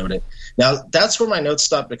wanted to note it. Now, that's where my notes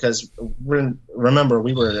stopped because, remember,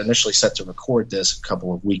 we were initially set to record this a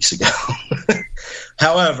couple of weeks ago.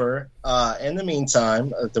 However, in the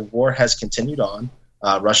meantime, the war has continued on.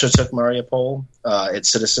 Russia took Mariupol. Its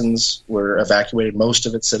citizens were evacuated. Most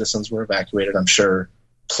of its citizens were evacuated. I'm sure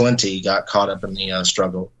plenty got caught up in the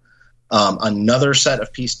struggle. Another set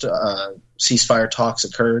of ceasefire talks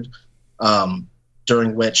occurred,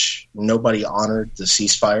 during which nobody honored the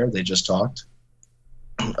ceasefire. They just talked.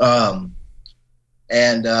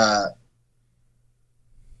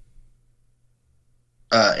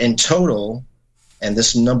 In total, and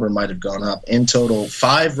this number might have gone up, in total,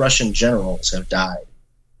 5 Russian generals have died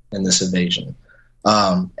in this invasion.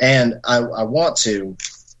 And I want to,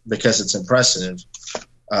 because it's impressive,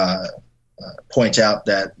 point out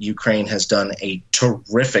that Ukraine has done a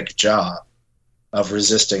terrific job of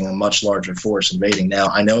resisting a much larger force invading. Now,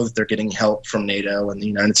 I know that they're getting help from NATO and the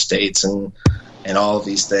United States and all of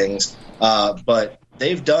these things, but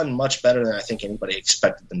they've done much better than I think anybody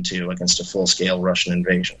expected them to against a full-scale Russian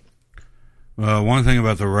invasion. Well, one thing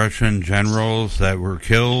about the Russian generals that were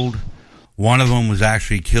killed, one of them was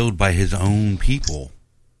actually killed by his own people.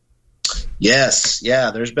 Yes,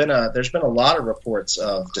 yeah. There's been a lot of reports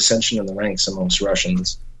of dissension in the ranks amongst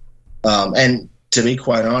Russians, and to be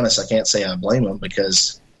quite honest, I can't say I blame them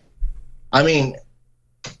because, I mean,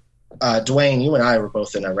 Dwayne, you and I were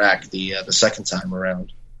both in Iraq the second time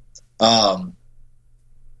around. How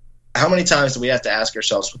many times do we have to ask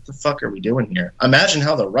ourselves, what the fuck are we doing here? Imagine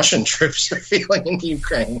how the Russian troops are feeling in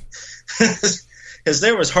Ukraine. Because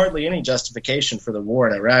there was hardly any justification for the war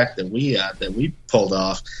in Iraq that we pulled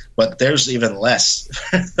off, but there's even less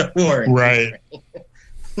for the war in Ukraine.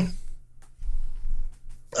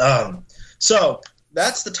 So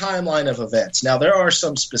that's the timeline of events. Now, there are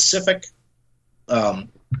some specific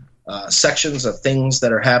sections of things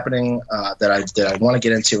that are happening that I want to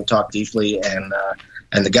get into and talk deeply, and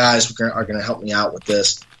the guys are going to help me out with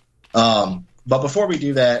this. But before we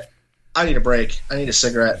do that, I need a break. I need a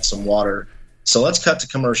cigarette and some water. So let's cut to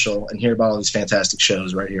commercial and hear about all these fantastic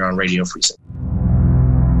shows right here on Radio Free City.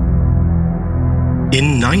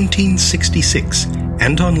 In 1966,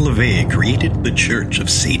 Anton LaVey created the Church of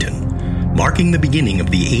Satan, marking the beginning of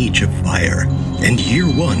the Age of Fire and Year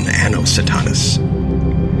 1 Anno Satanas.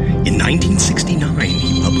 In 1969,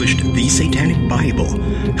 he published The Satanic Bible,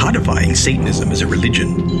 codifying Satanism as a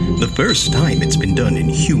religion, the first time it's been done in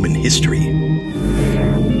human history.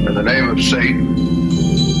 In the name of Satan,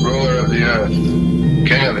 ruler of the earth,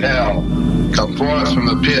 king of hell, come forth from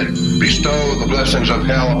the pit, bestow the blessings of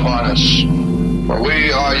hell upon us. For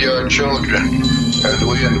we are your children, and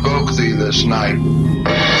we invoke thee this night.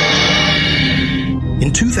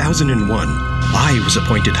 In 2001, I was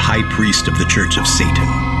appointed High Priest of the Church of Satan.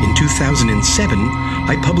 In 2007,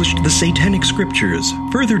 I published the Satanic Scriptures,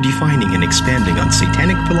 further defining and expanding on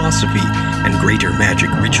satanic philosophy and greater magic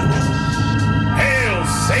ritual. Hail,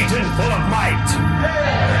 Satan full of might!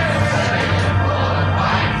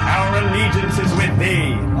 Our allegiance is with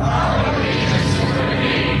thee.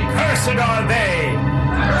 Cursed are they.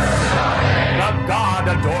 The God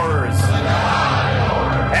adorers.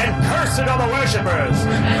 And cursed are the worshippers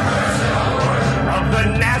of the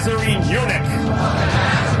Nazarene eunuch.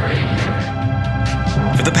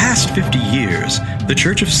 For the past 50 years, the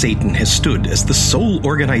Church of Satan has stood as the sole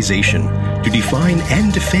organization to define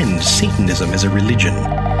and defend Satanism as a religion.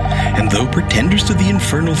 And though pretenders to the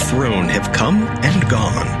infernal throne have come and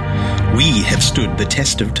gone, we have stood the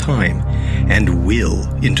test of time and will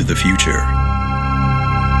into the future.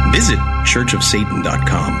 Visit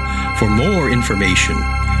churchofsatan.com for more information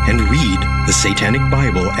and read the Satanic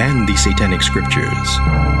Bible and the Satanic Scriptures.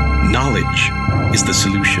 Knowledge is the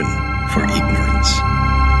solution for ignorance.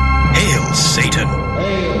 Hail, Satan!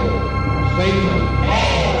 Hail, Satan!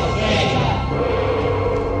 Hail,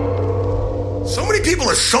 Satan! So many people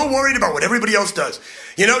are so worried about what everybody else does.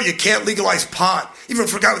 You know, you can't legalize pot, even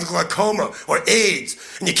for a guy with glaucoma or AIDS,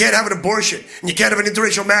 and you can't have an abortion, and you can't have an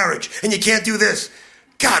interracial marriage, and you can't do this.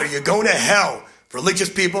 God, are you going to hell? Religious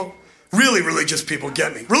people? Really religious people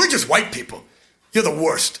get me. Religious white people. You're the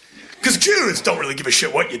worst. Because Jews don't really give a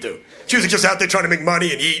shit what you do. Jews are just out there trying to make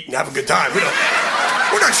money and eat and have a good time.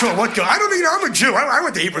 We're not sure what goes on. I'm a Jew. I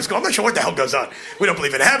went to Hebrew school. I'm not sure what the hell goes on. We don't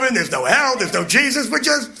believe in heaven. There's no hell. There's no Jesus. We're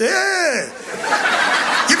just, yeah.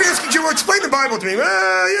 You'd be asking Jew, explain the Bible to me.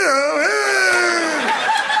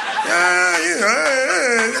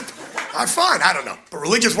 Fine, I don't know. But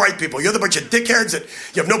religious white people, you're the bunch of dickheads that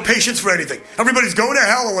you have no patience for anything. Everybody's going to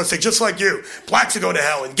hell unless they're just like you. Blacks are going to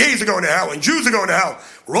hell, and gays are going to hell, and Jews are going to hell.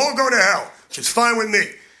 We're all going to hell, which is fine with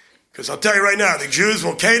me. Because I'll tell you right now, the Jews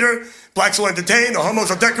will cater, blacks will entertain, the homos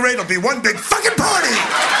will decorate, it'll be one big fucking party!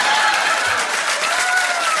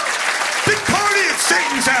 Big party at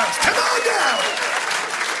Satan's house! Come on down!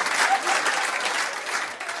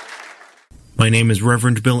 My name is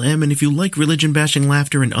Reverend Bill M., and if you like religion-bashing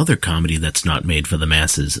laughter and other comedy that's not made for the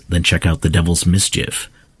masses, then check out The Devil's Mischief.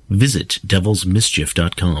 Visit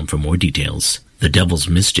devilsmischief.com for more details. The Devil's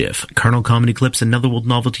Mischief, carnal comedy clips and Netherworld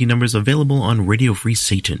novelty numbers available on Radio Free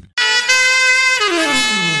Satan.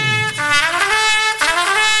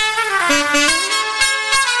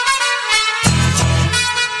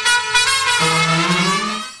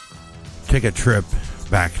 Take a trip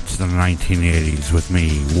back to the 1980s with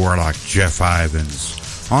me, Warlock Jeff Ivins,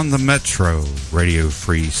 on the Metro Radio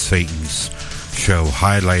Free Satan's show,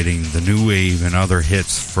 highlighting the new wave and other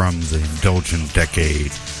hits from the indulgent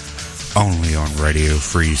decade, only on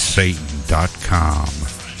RadioFreeSatan.com.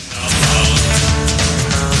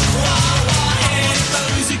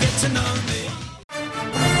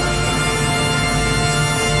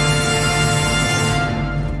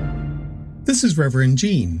 This is Reverend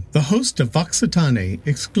Gene, the host of Vox Satanae,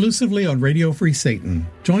 exclusively on Radio Free Satan.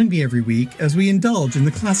 Join me every week as we indulge in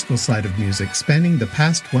the classical side of music spanning the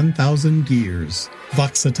past 1,000 years.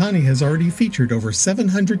 Vox Satanae has already featured over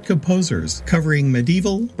 700 composers covering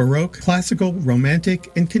medieval, baroque, classical, romantic,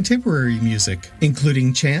 and contemporary music,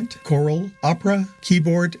 including chant, choral, opera,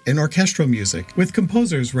 keyboard, and orchestral music, with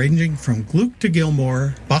composers ranging from Gluck to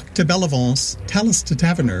Gilmour, Bach to Bellavance, Tallis to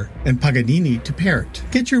Taverner, and Paganini to Pärt.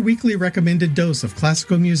 Get your weekly recommended dose of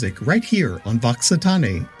classical music right here on Vox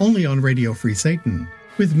Satanae, only on Radio Free Satan.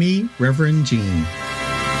 With me, Reverend Gene.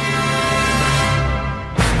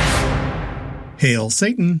 Hail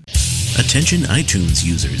Satan! Attention iTunes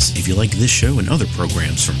users, if you like this show and other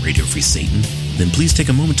programs from Radio Free Satan, then please take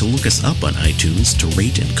a moment to look us up on iTunes to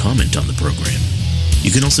rate and comment on the program. You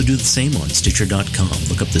can also do the same on Stitcher.com.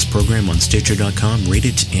 Look up this program on Stitcher.com, rate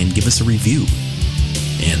it, and give us a review.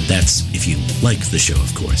 And that's if you like the show,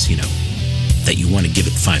 of course, that you want to give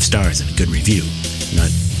it 5 stars and a good review, not,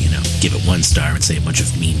 give it 1 star and say a bunch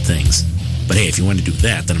of mean things. But hey, if you want to do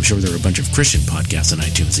that, then I'm sure there are a bunch of Christian podcasts on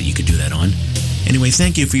iTunes that you could do that on. Anyway,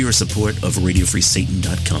 thank you for your support of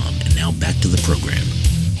RadioFreeSatan.com. And now back to the program.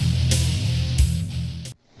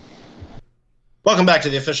 Welcome back to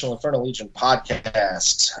the official Infernal Legion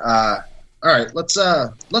podcast. All right,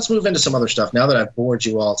 let's move into some other stuff. Now that I've bored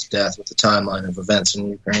you all to death with the timeline of events in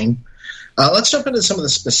Ukraine, let's jump into some of the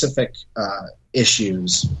specific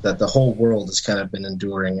issues that the whole world has kind of been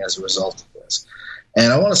enduring as a result of this.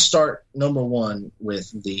 And I want to start, number one,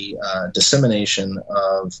 with the dissemination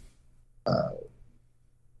of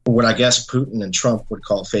what I guess Putin and Trump would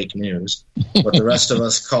call fake news, what the rest of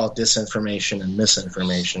us call disinformation and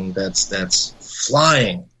misinformation. That's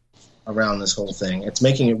flying around this whole thing. It's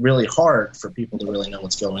making it really hard for people to really know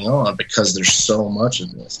what's going on because there's so much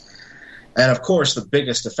of this. And of course, the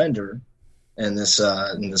biggest offender in this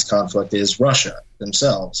conflict is Russia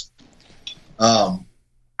themselves. So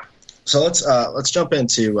let's jump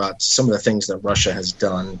into some of the things that Russia has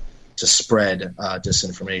done to spread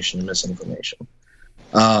disinformation and misinformation.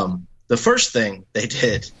 The first thing they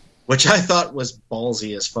did, which I thought was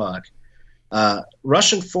ballsy as fuck,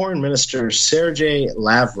 Russian Foreign Minister Sergei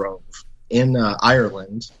Lavrov in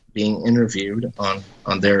Ireland being interviewed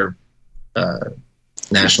on their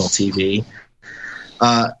national TV,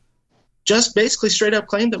 just basically straight up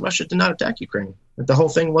claimed that Russia did not attack Ukraine, that the whole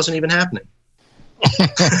thing wasn't even happening.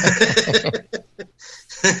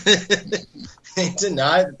 He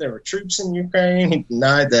denied that there were troops in Ukraine. He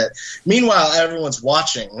denied that. Meanwhile, everyone's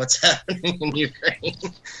watching what's happening in Ukraine.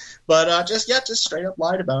 But just straight up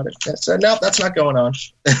lied about it. Said, no, that's not going on.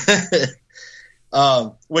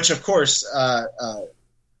 Which, of course,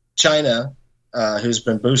 China, who's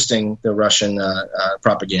been boosting the Russian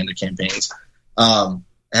propaganda campaigns,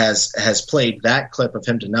 has played that clip of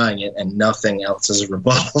him denying it and nothing else as a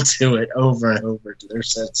rebuttal to it over and over to their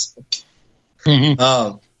sense.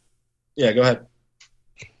 Mm-hmm. Yeah, go ahead.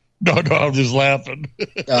 No, I'm just laughing.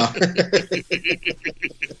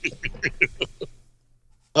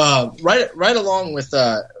 Right along with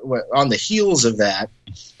on the heels of that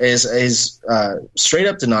is straight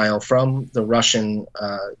up denial from the Russian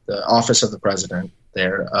the office of the president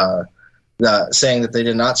there, saying that they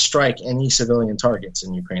did not strike any civilian targets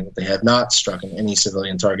in Ukraine, that they have not struck any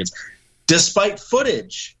civilian targets, despite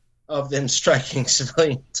footage of them striking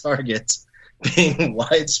civilian targets being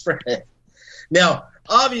widespread. Now,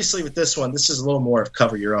 obviously, with this one, this is a little more of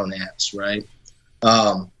cover your own ass, right?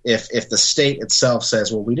 If the state itself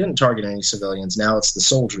says, well, we didn't target any civilians, now it's the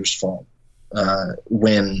soldiers' fault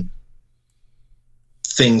when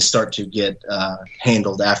things start to get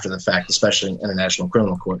handled after the fact, especially in International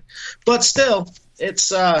Criminal Court. But still,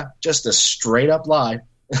 it's just a straight-up lie.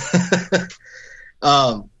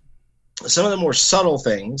 Some of the more subtle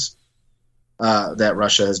things that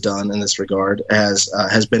Russia has done in this regard has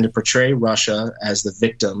been to portray Russia as the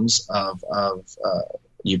victims of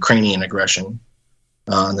Ukrainian aggression,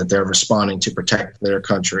 that they're responding to protect their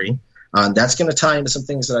country. That's going to tie into some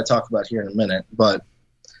things that I talk about here in a minute. But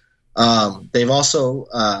they've also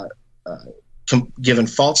given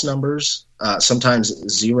false numbers, sometimes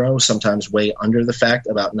zero, sometimes way under the fact,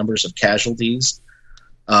 about numbers of casualties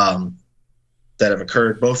that have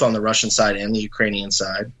occurred both on the Russian side and the Ukrainian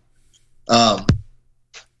side. I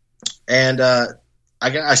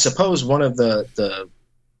suppose one of the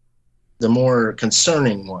more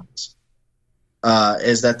concerning ones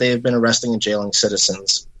is that they have been arresting and jailing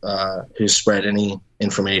citizens who spread any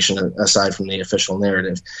information aside from the official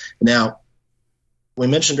narrative. Now, we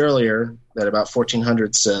mentioned earlier that about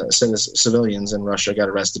 1,400 civilians in Russia got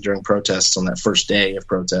arrested during protests on that first day of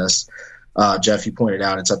protests. Jeff, you pointed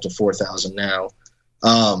out it's up to 4,000 now.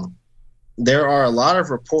 There are a lot of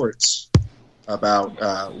reports about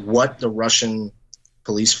what the Russian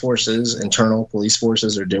police forces, internal police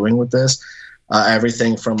forces, are doing with this.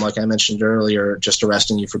 Everything from, like I mentioned earlier, just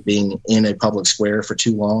arresting you for being in a public square for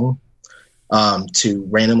too long, to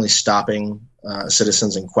randomly stopping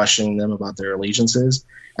citizens and questioning them about their allegiances.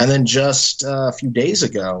 And then just a few days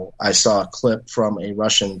ago, I saw a clip from a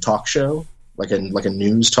Russian talk show, like a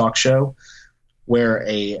news talk show, where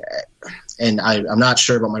I'm not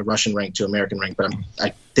sure about my Russian rank to American rank, but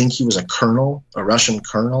I think he was a Russian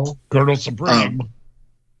colonel. Colonel Supreme.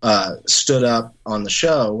 Stood up on the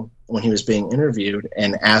show when he was being interviewed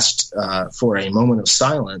and asked for a moment of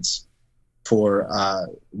silence for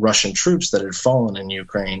Russian troops that had fallen in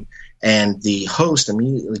Ukraine. And the host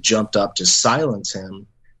immediately jumped up to silence him,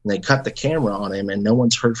 and they cut the camera on him, and no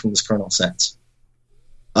one's heard from this colonel since.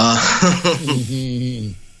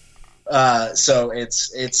 So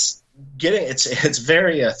it's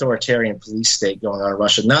very authoritarian police state going on in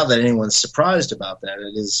Russia. Not that anyone's surprised about that.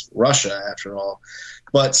 It is Russia, after all.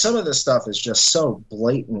 But some of this stuff is just so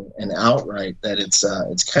blatant and outright that it's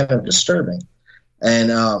kind of disturbing.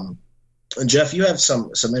 And Jeff, you have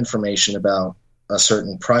some information about a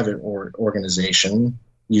certain private organization,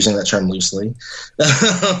 using that term loosely,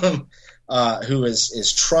 who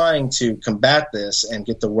is trying to combat this and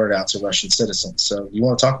get the word out to Russian citizens. So you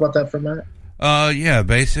want to talk about that for a minute? Yeah,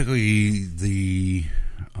 basically the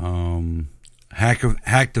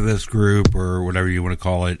hacktivist group, or whatever you want to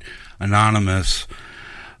call it, Anonymous,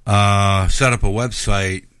 set up a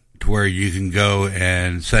website to where you can go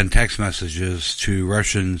and send text messages to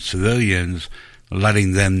Russian civilians,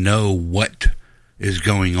 letting them know what is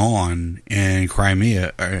going on in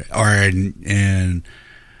Crimea or in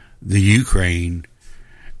the Ukraine.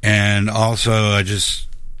 And also, just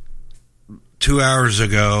 2 hours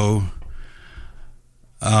ago,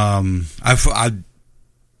 I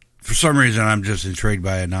for some reason I'm just intrigued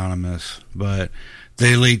by Anonymous, but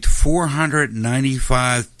they leaked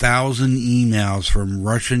 495,000 emails from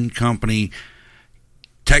Russian company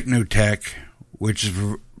Technotech, which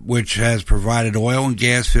has provided oil and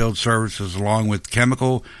gas field services along with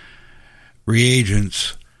chemical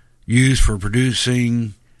reagents used for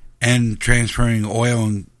producing and transferring oil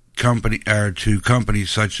and to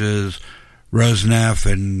companies such as Rosneft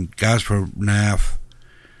and Gazprom.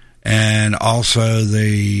 And also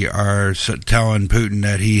they are telling Putin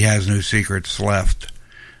that he has no secrets left.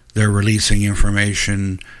 They're releasing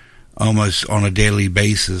information almost on a daily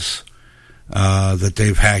basis that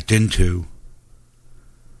they've hacked into.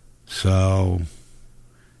 So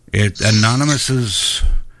Anonymous is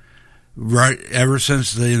right ever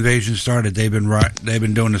since the invasion started. They've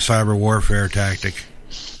been doing the cyber warfare tactic.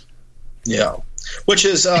 Yeah, which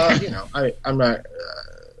is I'm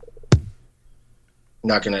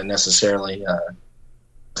not going to necessarily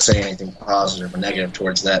say anything positive or negative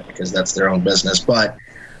towards that, because that's their own business. But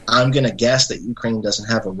I'm going to guess that Ukraine doesn't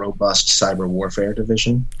have a robust cyber warfare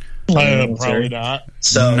division. Probably not.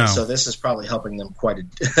 So this is probably helping them quite a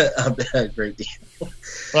great deal.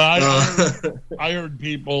 Well, I heard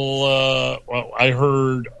people. I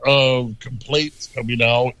heard of complaints coming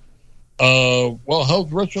out. Well,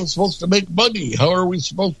 how's Russia supposed to make money? How are we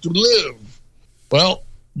supposed to live? Well,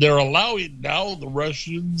 they're allowing now the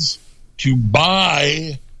Russians to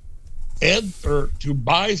buy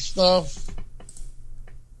stuff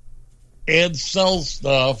and sell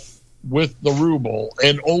stuff with the ruble,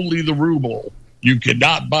 and only the ruble. You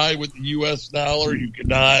cannot buy with the U.S. dollar. You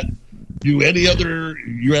cannot do any other.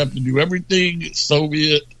 You have to do everything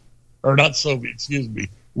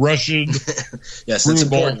Russian. Yes, that's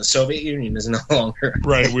important. The Soviet Union is no longer.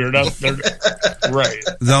 Right, we're not there. Right.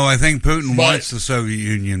 Though I think Putin wants the Soviet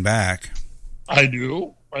Union back. I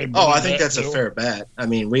do. I think that's a fair bet. I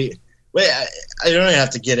mean, I don't even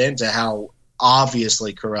have to get into how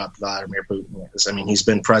obviously corrupt Vladimir Putin is. I mean, he's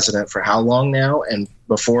been president for how long now? And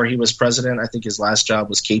before he was president, I think his last job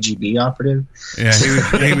was KGB operative. Yeah, he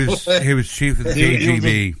was chief of the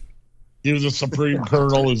KGB. He was a supreme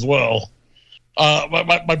colonel as well.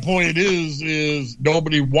 My point is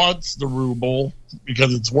nobody wants the ruble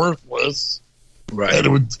because it's worthless, right?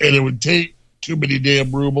 And it would take too many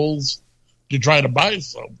damn rubles to try to buy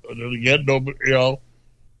something. And again,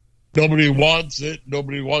 nobody wants it.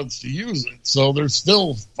 Nobody wants to use it. So they're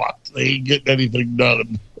still fucked. They ain't getting anything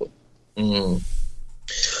done. Mm.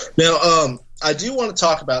 Now, I do want to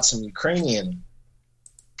talk about some Ukrainian,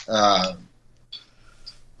 let's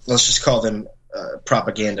just call them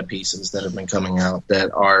propaganda pieces that have been coming out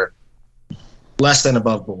that are less than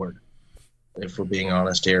above board, if we're being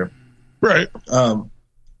honest here. Right.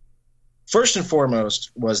 First and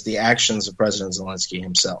foremost was the actions of President Zelensky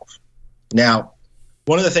himself. Now,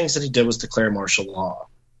 one of the things that he did was declare martial law.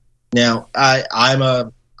 Now, I'm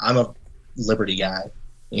a liberty guy.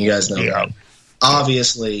 You guys know that.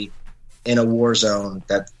 Obviously, in a war zone,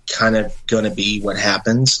 that's kind of going to be what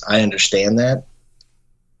happens. I understand that.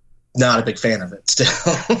 Not a big fan of it still.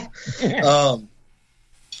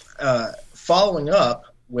 Following up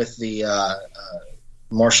with the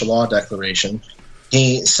martial law declaration,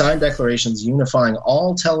 he signed declarations unifying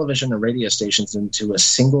all television and radio stations into a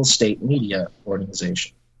single state media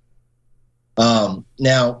organization.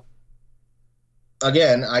 Now,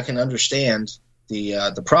 again, I can understand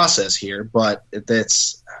the process here, but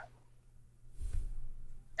it's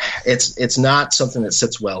not something that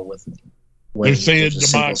sits well with me. They're saying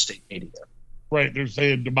single state media. Right, they're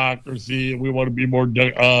saying democracy, we want to be more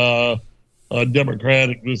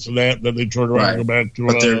democratic, this and that, then they turn around and go back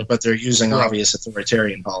to... But they're using obvious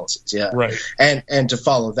authoritarian policies, yeah. Right. And to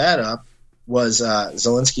follow that up was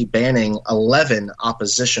Zelensky banning 11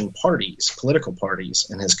 opposition parties, political parties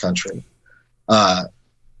in his country,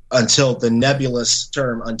 until the nebulous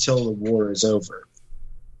term, until the war is over.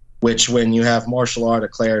 which when you have martial law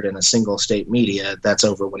declared in a single state media, that's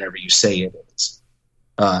over whenever you say it is.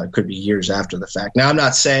 It could be years after the fact. Now, I'm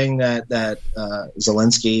not saying that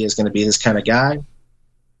Zelensky is going to be this kind of guy,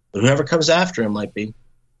 but whoever comes after him might be.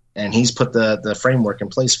 And he's put the framework in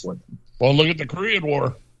place for them. Well, look at the Korean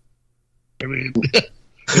War. I mean,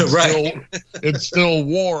 it's still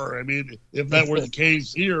war. I mean, if that were the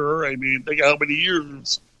case here, I mean, think how many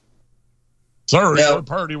years. Sorry, our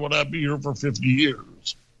party will not be here for 50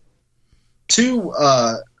 years. Two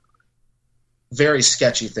very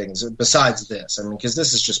sketchy things besides this. I mean, because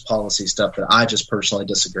this is just policy stuff that I just personally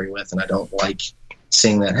disagree with, and I don't like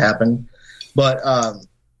seeing that happen. But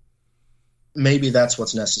maybe that's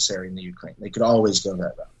what's necessary in the Ukraine. They could always go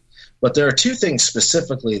that route. But there are two things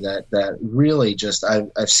specifically that really just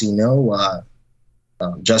I've seen no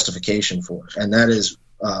justification for, and that is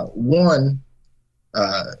one.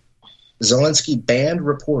 Zelensky banned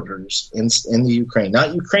reporters in the Ukraine,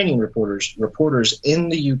 not Ukrainian reporters in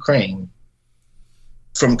the Ukraine,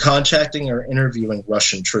 from contacting or interviewing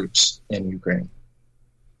Russian troops in Ukraine.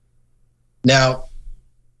 Now,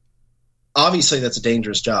 obviously, that's a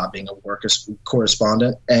dangerous job, being a war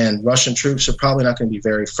correspondent, and Russian troops are probably not going to be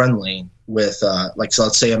very friendly with, so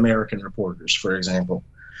let's say American reporters, for example.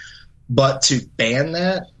 But to ban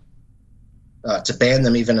that, to ban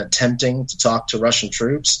them even attempting to talk to Russian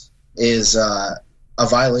troops, is a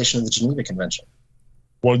violation of the Geneva Convention.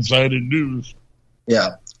 One-sided news.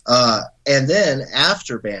 Yeah. And then,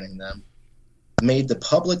 after banning them, made the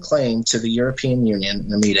public claim to the European Union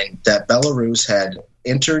in a meeting that Belarus had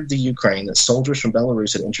entered the Ukraine, that soldiers from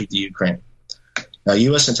Belarus had entered the Ukraine. Now,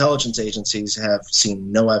 U.S. intelligence agencies have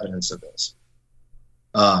seen no evidence of this.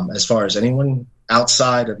 As far as anyone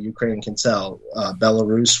outside of Ukraine can tell,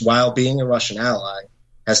 Belarus, while being a Russian ally,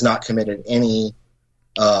 has not committed any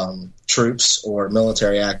troops or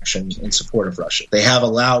military action in support of Russia. They have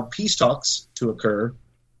allowed peace talks to occur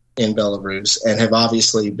in Belarus and have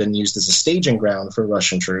obviously been used as a staging ground for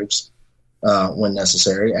Russian troops when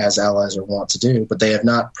necessary, as allies are wont to do, but they have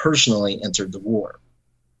not personally entered the war.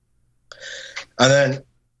 And then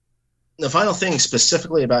the final thing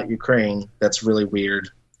specifically about Ukraine that's really weird,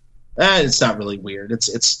 it's not really weird,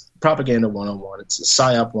 it's propaganda 101, it's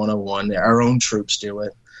PSYOP 101, our own troops do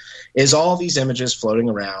it, is all these images floating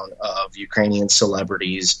around of Ukrainian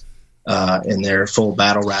celebrities in their full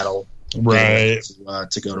battle rattle right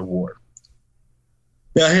to go to war.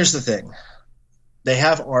 Now, here's the thing. They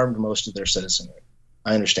have armed most of their citizenry.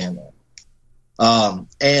 I understand that.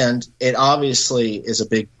 And it obviously is a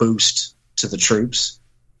big boost to the troops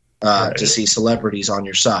to see celebrities on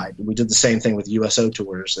your side. We did the same thing with USO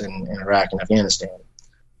tours in Iraq and Afghanistan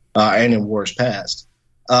and in wars past.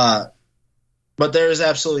 But there is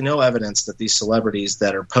absolutely no evidence that these celebrities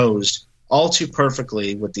that are posed all too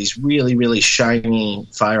perfectly with these really, really shiny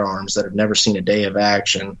firearms that have never seen a day of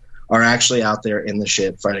action are actually out there in the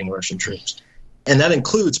shit fighting Russian troops. And that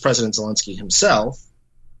includes President Zelensky himself,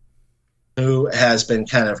 who has been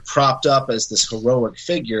kind of propped up as this heroic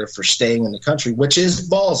figure for staying in the country, which is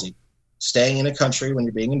ballsy, staying in a country when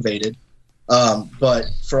you're being invaded. But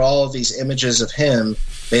for all of these images of him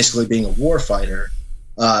basically being a war fighter,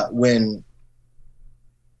 when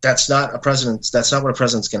that's not what a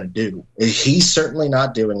president's going to do. He's certainly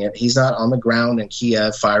not doing it. He's not on the ground in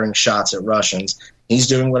Kiev firing shots at Russians. He's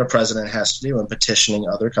doing what a president has to do and petitioning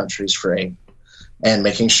other countries for aid and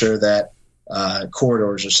making sure that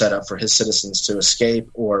corridors are set up for his citizens to escape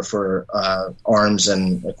or for arms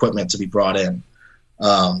and equipment to be brought in.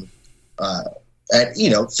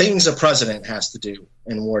 Things a president has to do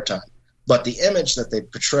in wartime. But the image that they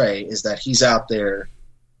portray is that he's out there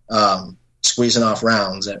squeezing off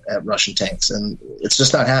rounds at Russian tanks, and it's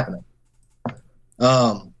just not happening.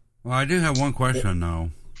 Well, I do have one question, though.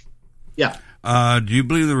 Yeah. Do you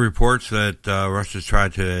believe the reports that Russia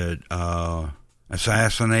tried to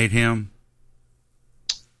assassinate him?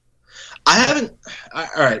 I haven't. All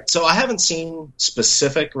right, so I haven't seen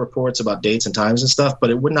specific reports about dates and times and stuff, but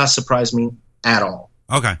it would not surprise me at all.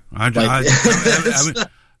 Okay. I'm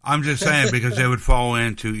just saying because they would fall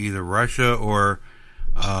into either Russia or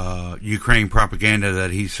Ukraine propaganda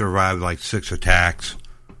that he survived like 6 attacks.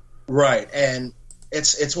 Right, and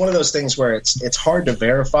it's one of those things where it's hard to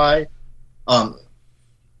verify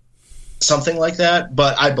something like that,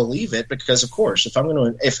 but I believe it because, of course, if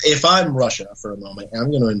I'm Russia for a moment and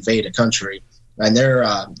I'm going to invade a country and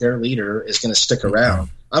their leader is going to stick around,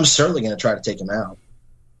 I'm certainly going to try to take him out.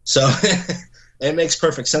 So it makes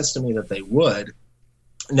perfect sense to me that they would.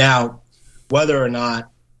 Now, whether or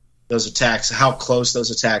not those attacks, how close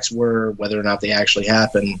those attacks were, whether or not they actually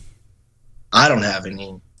happened, I don't have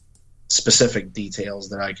any specific details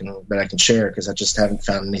that I can share, because I just haven't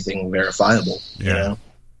found anything verifiable. Yeah.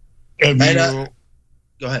 You know?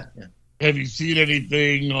 Go ahead. Yeah. Have you seen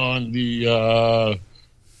anything on the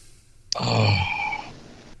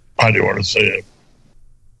how do you want to say it?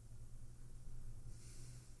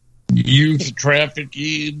 Youth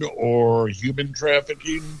trafficking or human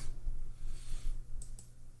trafficking?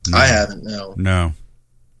 No. I haven't. No.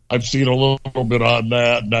 I've seen a little bit on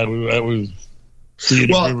that, and I was seeing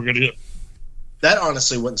if we were going to get. That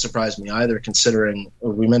honestly wouldn't surprise me either, considering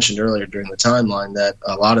we mentioned earlier during the timeline that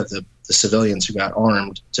a lot of the civilians who got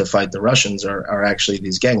armed to fight the Russians are actually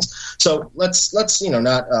these gangs. So let's not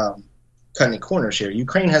cut any corners here.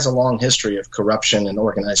 Ukraine has a long history of corruption and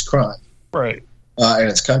organized crime, right, in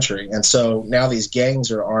its country, and so now these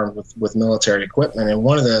gangs are armed with military equipment. And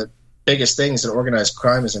one of the biggest things that organized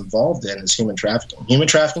crime is involved in is human trafficking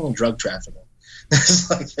and drug trafficking. It's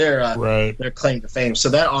like their claim to fame. So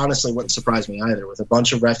that honestly wouldn't surprise me either, with a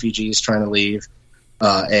bunch of refugees trying to leave,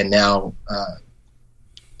 and now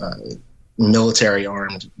military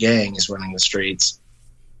armed gangs running the streets.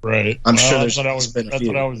 Right. I'm sure that's what I was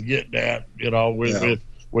getting at.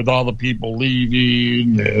 With all the people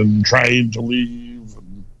leaving and trying to leave,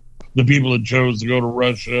 and the people that chose to go to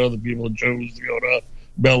Russia, the people that chose to go to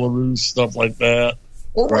Belarus, stuff like that,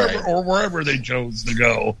 or wherever they chose to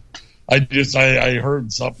go. I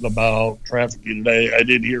heard something about trafficking today. I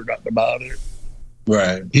didn't hear nothing about it.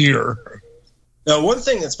 Right. Here. Now, one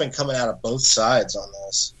thing that's been coming out of both sides on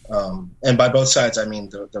this, and by both sides I mean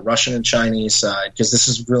the Russian and Chinese side, because this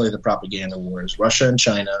is really the propaganda wars, Russia and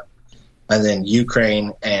China, and then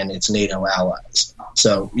Ukraine and its NATO allies.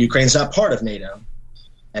 So Ukraine's not part of NATO,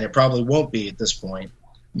 and it probably won't be at this point.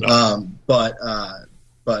 No.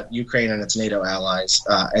 But Ukraine and its NATO allies,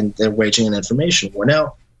 and they're waging an information war.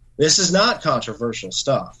 Now, this is not controversial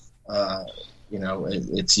stuff.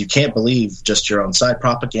 It's you can't believe just your own side.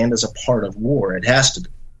 Propaganda is a part of war. It has to be.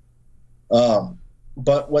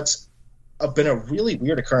 But what's been a really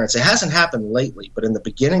weird occurrence, it hasn't happened lately, but in the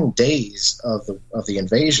beginning days of the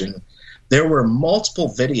invasion, there were multiple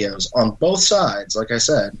videos on both sides, like I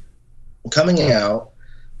said, coming out,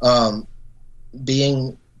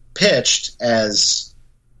 being pitched as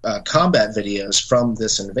combat videos from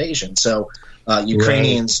this invasion. So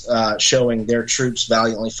Ukrainians showing their troops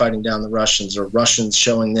valiantly fighting down the Russians, or Russians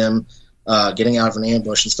showing them getting out of an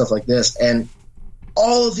ambush and stuff like this. And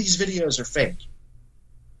all of these videos are fake.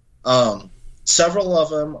 Several of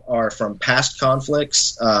them are from past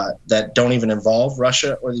conflicts that don't even involve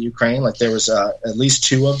Russia or the Ukraine. Like there was at least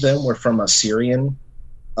 2 of them were from a Syrian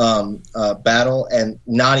battle, and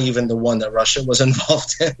not even the one that Russia was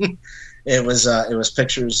involved in. It was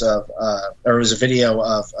pictures of, or it was a video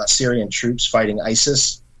of Syrian troops fighting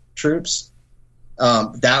ISIS troops.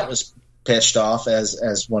 That was pitched off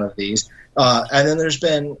as one of these. And then there's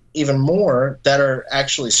been even more that are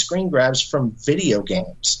actually screen grabs from video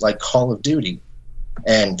games like Call of Duty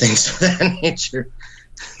and things of that nature.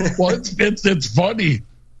 Well, it's funny.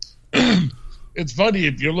 It's funny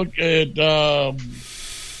if you look at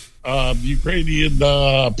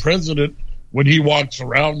Ukrainian president, when he walks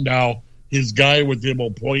around now, his guy with him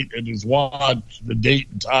will point at his watch, the date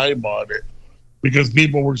and time on it, because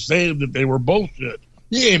people were saying that they were bullshit.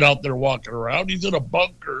 He ain't out there walking around. He's in a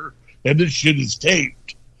bunker, and this shit is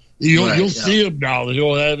taped. You'll see him now.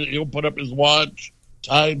 He'll put up his watch,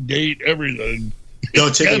 time, date, everything. Though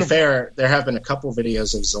to be fair, there have been a couple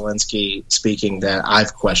videos of Zelensky speaking that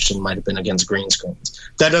I've questioned might have been against green screens.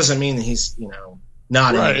 That doesn't mean that he's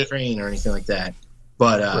not in Ukraine or anything like that.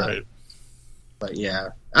 But but yeah,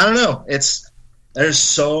 I don't know. There's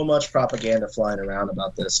so much propaganda flying around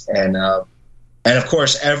about this, and of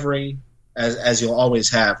course, as you'll always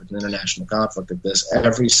have with an international conflict like this,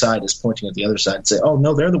 every side is pointing at the other side and say, "Oh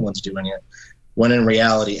no, they're the ones doing it," when in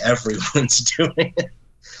reality, everyone's doing it.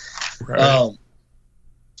 Right.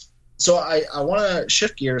 So I want to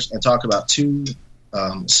shift gears and talk about 2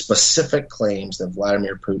 specific claims that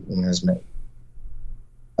Vladimir Putin has made.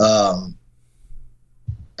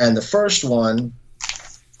 And the first one,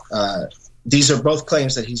 these are both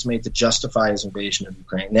claims that he's made to justify his invasion of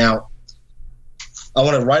Ukraine. Now, I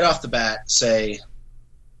want to right off the bat say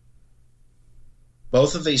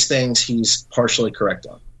both of these things he's partially correct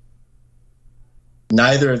on.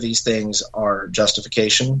 Neither of these things are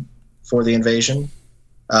justification for the invasion,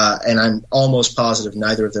 and I'm almost positive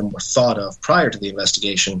neither of them were thought of prior to the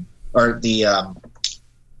investigation, or the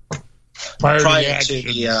prior to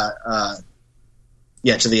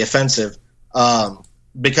the offensive,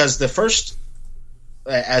 because the first,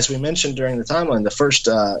 as we mentioned during the timeline,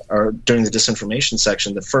 or during the disinformation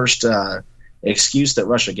section, the first excuse that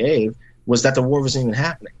Russia gave was that the war wasn't even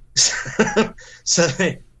happening. So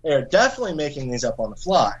they're definitely making these up on the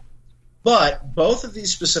fly. But both of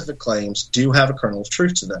these specific claims do have a kernel of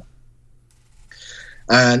truth to them.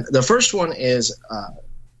 And the first one is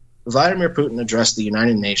Vladimir Putin addressed the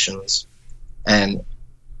United Nations, and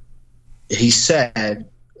he said,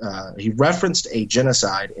 he referenced a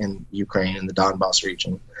genocide in Ukraine, in the Donbass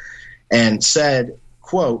region, and said,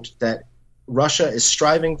 quote, that Russia is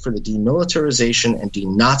striving for the demilitarization and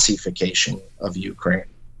denazification of Ukraine.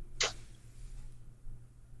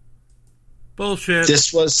 Bullshit.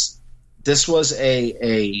 This was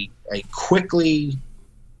a quickly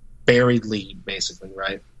buried lead, basically,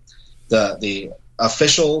 right? The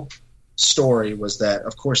official story was that,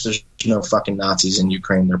 of course, there's no fucking Nazis in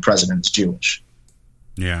Ukraine. Their president is Jewish.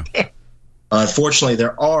 Yeah. Unfortunately,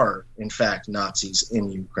 there are, in fact, Nazis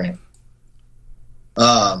in Ukraine.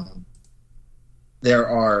 There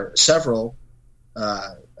are several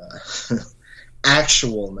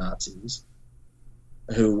actual Nazis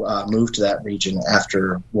who moved to that region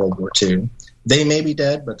after World War II. They may be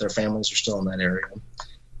dead, but their families are still in that area.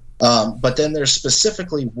 But then there's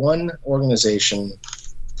specifically one organization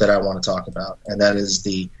that I want to talk about, and that is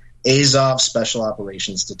the Azov Special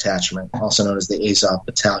Operations Detachment, also known as the Azov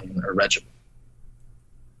Battalion or Regiment.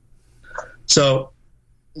 So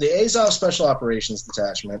the Azov Special Operations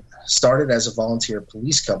Detachment started as a volunteer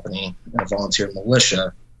police company and a volunteer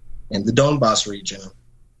militia in the Donbass region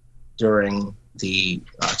during the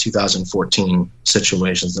 2014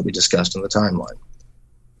 situations that we discussed in the timeline.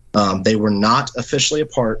 They were not officially a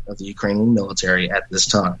part of the Ukrainian military at this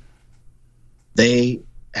time. They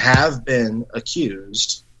have been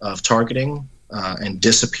accused of targeting and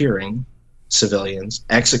disappearing civilians,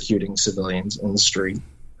 executing civilians in the street,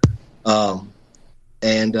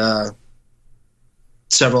 and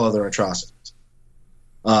several other atrocities.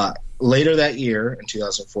 Later that year, in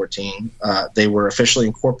 2014, they were officially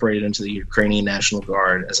incorporated into the Ukrainian National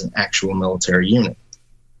Guard as an actual military unit.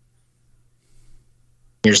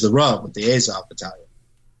 Here's the rub with the Azov Battalion.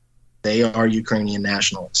 They are Ukrainian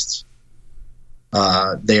nationalists.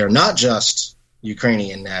 They are not just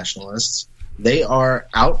Ukrainian nationalists. They are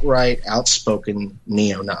outright, outspoken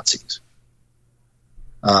neo-Nazis.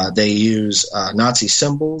 They use Nazi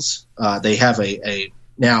symbols. They have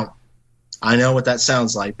now, I know what that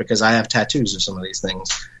sounds like because I have tattoos of some of these things,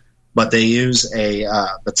 but they use a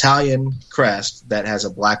battalion crest that has a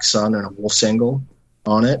black sun and a wolf symbol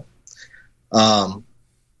on it.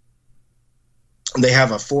 They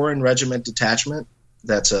have a foreign regiment detachment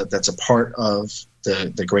that's a part of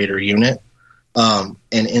the greater unit. And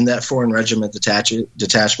in that foreign regiment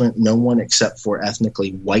detachment, no one except for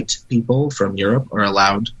ethnically white people from Europe are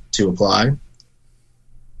allowed to apply.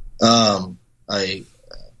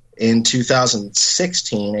 In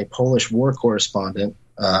 2016, a Polish war correspondent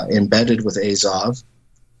embedded with Azov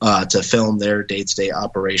to film their day-to-day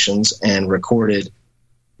operations and recorded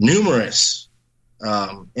numerous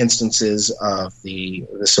instances of the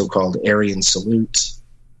so-called Aryan salute,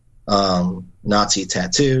 Nazi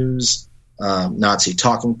tattoos, Nazi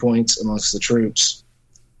talking points amongst the troops.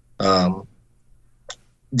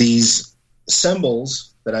 These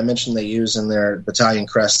symbols that I mentioned they use in their battalion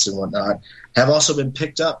crests and whatnot have also been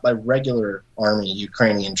picked up by regular army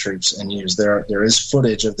Ukrainian troops and used. There is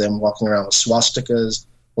footage of them walking around with swastikas,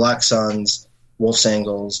 black suns, wolf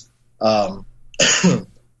symbols,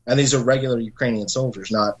 and these are regular Ukrainian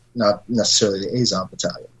soldiers, not necessarily the Azov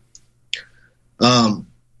Battalion.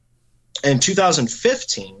 In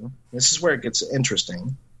 2015, this is where it gets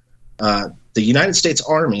interesting, the United States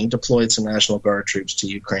Army deployed some National Guard troops to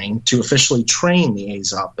Ukraine to officially train the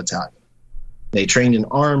Azov Battalion. They trained and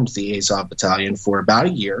armed the Azov Battalion for about a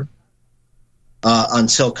year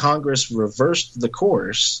until Congress reversed the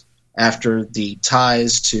course after the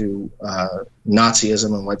ties to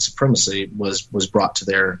Nazism and white supremacy was brought to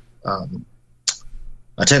their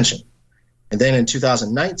attention. And then in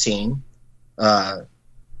 2019,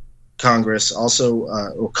 Congress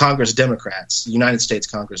Democrats, United States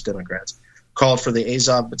Congress Democrats, called for the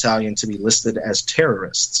Azov Battalion to be listed as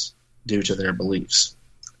terrorists due to their beliefs.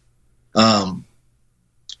 The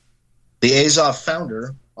Azov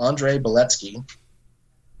founder, Andrei Beletsky,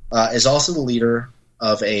 is also the leader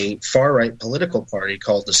of a far-right political party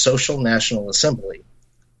called the Social National Assembly.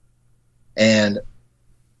 And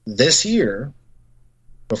this year,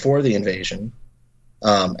 before the invasion,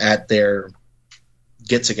 at their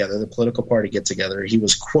get-together, the political party get-together, he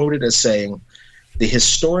was quoted as saying, "The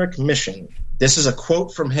historic mission," this is a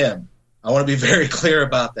quote from him. I want to be very clear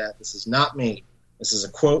about that. This is not me. This is a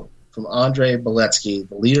quote from Andrei Beletsky,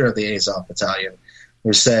 the leader of the Azov Battalion,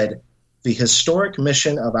 who said, "The historic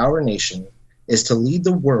mission of our nation is to lead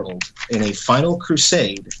the world in a final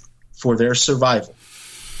crusade for their survival,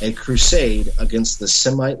 a crusade against the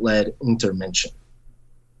Semite-led Untermenschen.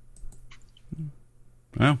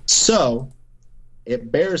 Well. So,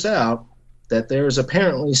 it bears out that there is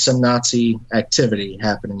apparently some Nazi activity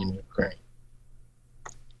happening in Ukraine.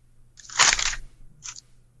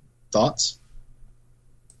 Thoughts?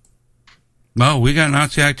 Well, we got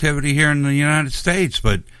Nazi activity here in the United States,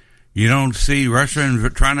 but you don't see Russia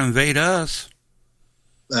trying to invade us.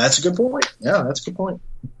 That's a good point. Yeah, that's a good point.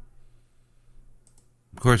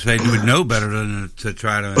 Of course, they would know better than to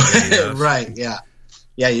try to invade us. Right, yeah.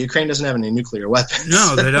 Yeah, Ukraine doesn't have any nuclear weapons.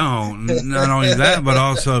 No, they don't. Not only that, but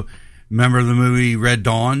also, remember the movie Red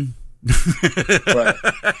Dawn? Right.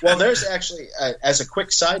 Well, there's actually, as a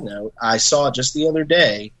quick side note, I saw just the other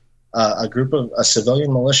day, a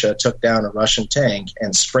civilian militia took down a Russian tank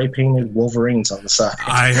and spray painted Wolverines on the side.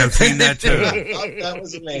 I have seen that too. That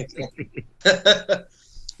was amazing.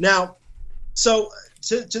 Now, so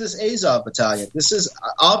to this Azov battalion, this is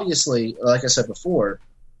obviously, like I said before,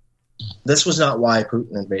 this was not why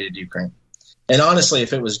Putin invaded Ukraine. And honestly,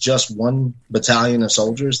 if it was just one battalion of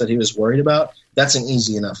soldiers that he was worried about, that's an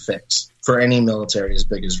easy enough fix for any military as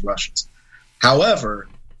big as Russia's. However,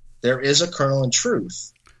 there is a kernel in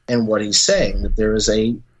truth in what he's saying, that there is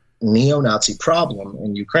a neo-Nazi problem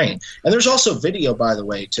in Ukraine. And there's also video, by the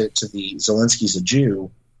way, to the Zelensky's a Jew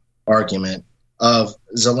argument of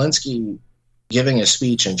Zelensky giving a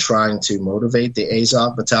speech and trying to motivate the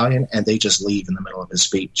Azov battalion, and they just leave in the middle of his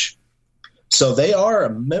speech. So they are a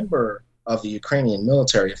member of the Ukrainian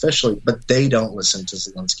military officially, but they don't listen to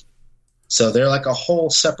Zelensky. So they're like a whole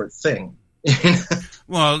separate thing.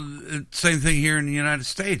 Well, same thing here in the United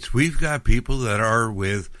States. We've got people that are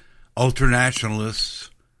with ultranationalists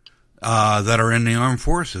that are in the armed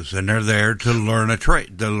forces, and they're there to learn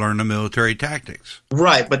to learn the military tactics.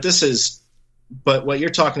 Right, but what you're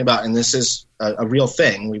talking about, and this is a real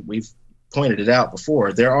thing. We've pointed it out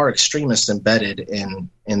before. There are extremists embedded in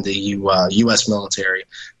the U.S. military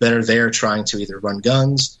that are there trying to either run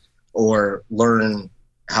guns or learn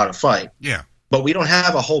how to fight. Yeah. But we don't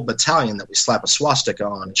have a whole battalion that we slap a swastika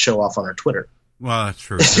on and show off on our Twitter. Well, that's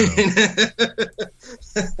true.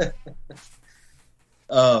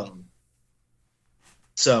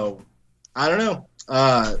 So, I don't know.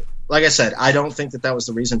 Like I said, I don't think that was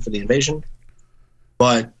the reason for the invasion,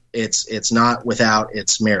 but it's not without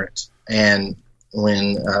its merit. And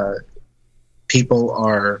when people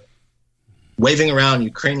are waving around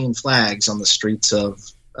Ukrainian flags on the streets of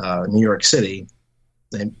New York City,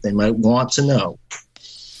 they might want to know.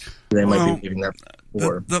 They might be giving that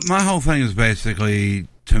war. My whole thing is basically,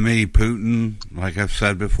 to me, Putin, like I've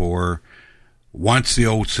said before, wants the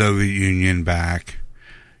old Soviet Union back.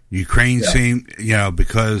 Ukraine seemed,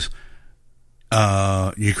 because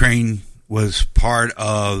Ukraine was part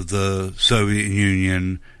of the Soviet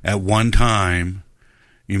Union at one time.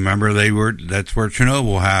 You remember that's where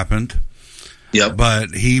Chernobyl happened. Yep.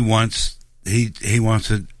 But he wants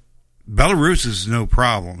it. Belarus is no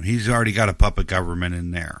problem. He's already got a puppet government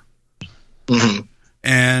in there. Mm-hmm.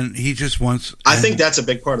 And he just wants... I think that's a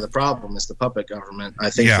big part of the problem is the puppet government. I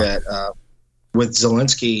think that with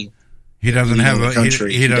Zelensky... He doesn't have a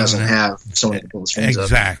country. He doesn't have so many people.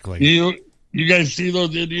 Exactly. You guys see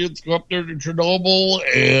those idiots go up there to Chernobyl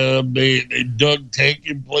and they dug tank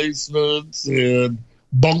emplacements and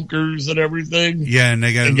bunkers and everything. Yeah, and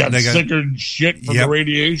they got sicker than shit from the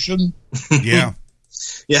radiation. Yeah.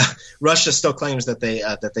 Yeah, Russia still claims that they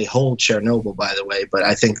hold Chernobyl, by the way, but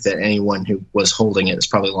I think that anyone who was holding it has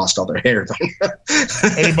probably lost all their hair.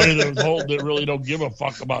 Anybody that was holding it really don't give a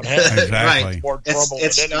fuck about having it. Exactly. Right.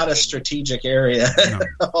 It's not a strategic area.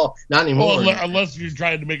 No. Not anymore. Well, unless you're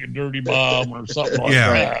trying to make a dirty bomb or something like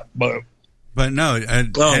that. But no,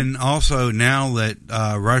 and also now that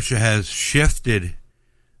Russia has shifted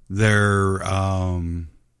their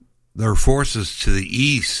forces to the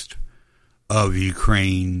east of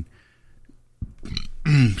Ukraine,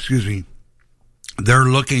 excuse me, they're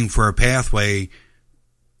looking for a pathway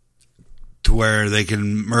to where they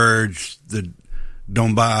can merge the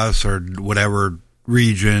Donbass or whatever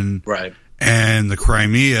region, right, and the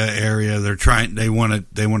Crimea area. They want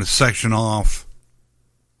to section off.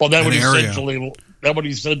 Well, that would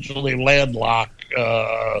essentially landlock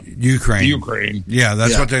Ukraine. Yeah,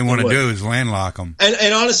 that's what they want to do, is landlock them.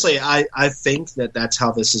 And honestly, I think that's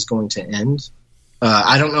how this is going to end.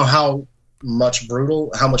 I don't know how much more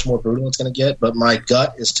brutal it's going to get, but my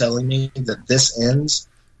gut is telling me that this ends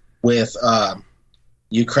with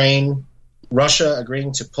Russia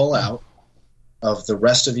agreeing to pull out of the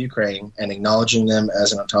rest of Ukraine and acknowledging them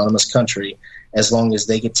as an autonomous country as long as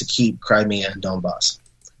they get to keep Crimea and Donbass.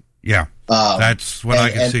 Yeah, that's what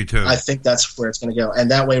I can see too. I think that's where it's going to go.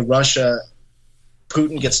 And that way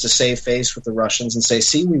Putin gets to save face with the Russians and say,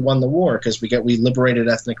 see, we won the war because we liberated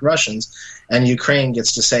ethnic Russians. And Ukraine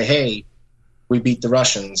gets to say, hey, we beat the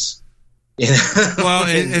Russians. Well,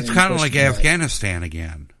 it's kind of like Afghanistan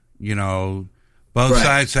again. Both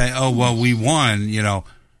sides say, oh, well, we won.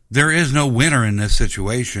 There is no winner in this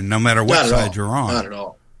situation, no matter what side you're on. Not at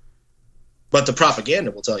all. But the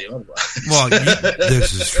propaganda will tell you otherwise. Well,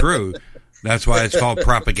 this is true. That's why it's called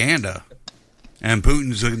propaganda. And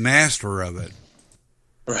Putin's a master of it.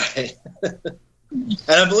 Right. And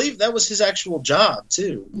I believe that was his actual job,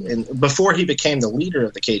 too. And before he became the leader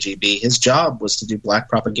of the KGB, his job was to do black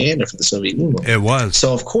propaganda for the Soviet Union. It was.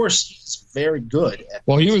 So, of course, he's very good at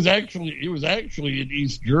Well, he was actually in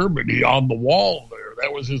East Germany on the wall there.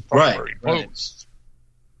 That was his primary post.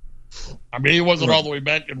 Right. I mean, he wasn't all the way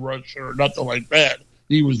back in Russia or nothing like that.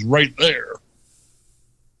 He was right there.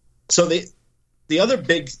 So the other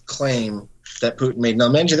big claim that Putin made, now,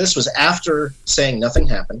 mind you, this was after saying nothing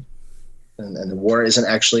happened, and the war isn't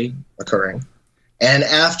actually occurring, and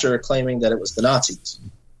after claiming that it was the Nazis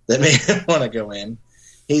that made him want to go in.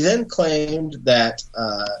 He then claimed that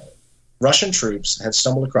Russian troops had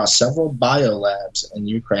stumbled across several biolabs in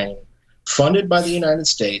Ukraine funded by the United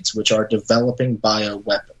States, which are developing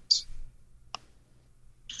bioweapons.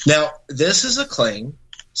 Now, this is a claim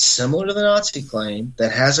similar to the Nazi claim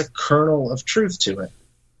that has a kernel of truth to it.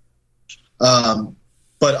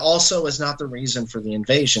 But also is not the reason for the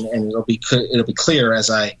invasion, and it'll be clear as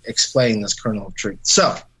I explain this kernel of truth.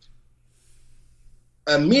 So,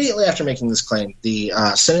 immediately after making this claim, the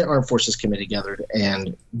Senate Armed Forces Committee gathered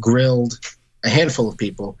and grilled a handful of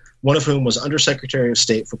people, one of whom was Undersecretary of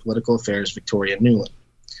State for Political Affairs Victoria Nuland.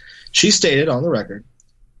 She stated on the record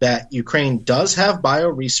that Ukraine does have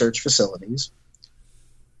bio-research facilities,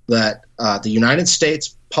 that the United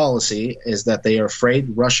States policy is that they are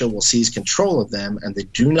afraid Russia will seize control of them, and they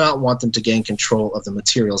do not want them to gain control of the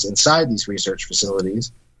materials inside these research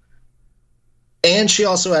facilities. And she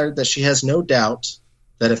also added that she has no doubt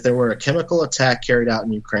that if there were a chemical attack carried out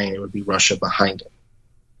in Ukraine, it would be Russia behind it.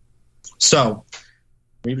 So,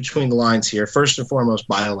 read between the lines here. First and foremost,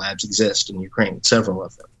 biolabs exist in Ukraine, several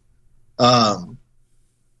of them.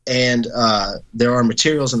 And there are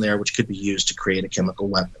materials in there which could be used to create a chemical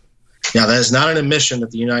weapon. Now, that is not an admission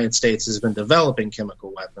that the United States has been developing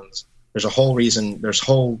chemical weapons. There's whole reasons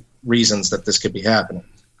that this could be happening.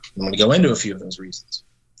 I'm going to go into a few of those reasons.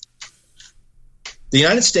 The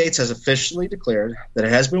United States has officially declared that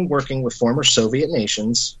it has been working with former Soviet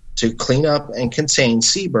nations to clean up and contain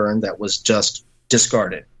CBRN that was just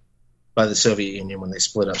discarded by the Soviet Union when they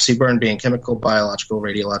split up. CBRN being chemical, biological,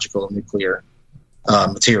 radiological, and nuclear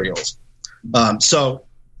materials. So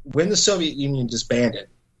when the Soviet Union disbanded,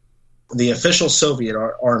 the official Soviet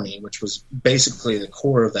army, which was basically the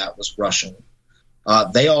core of that, was Russian.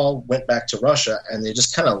 They all went back to Russia, and they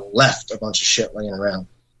just kind of left a bunch of shit laying around,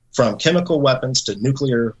 from chemical weapons to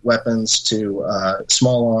nuclear weapons to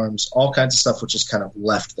small arms, all kinds of stuff which is kind of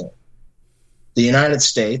left there. The United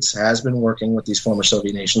States has been working with these former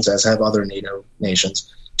Soviet nations, as have other NATO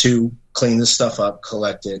nations, to clean this stuff up,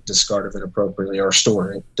 collect it, discard it appropriately, or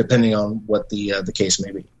store it, depending on what the case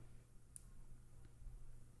may be.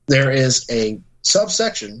 There is a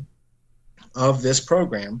subsection of this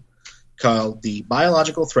program called the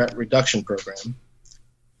Biological Threat Reduction Program,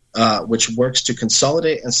 which works to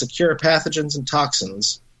consolidate and secure pathogens and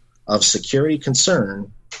toxins of security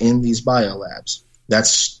concern in these biolabs.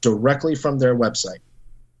 That's directly from their website.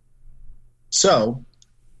 So,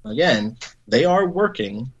 again, they are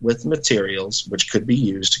working with materials which could be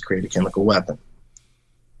used to create a chemical weapon.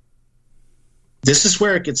 This is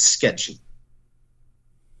where it gets sketchy.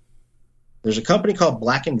 There's a company called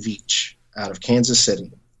Black & Veatch out of Kansas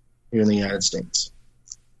City here in the United States.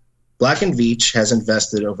 Black & Veatch has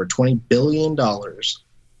invested over $20 billion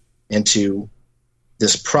into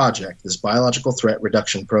this project, this Biological Threat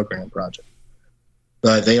Reduction Program project.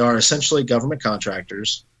 They are essentially government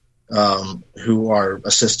contractors who are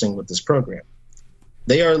assisting with this program.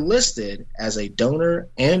 They are listed as a donor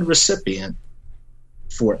and recipient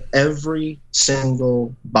for every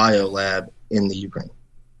single biolab in the Ukraine.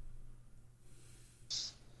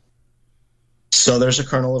 So there's a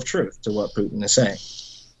kernel of truth to what Putin is saying.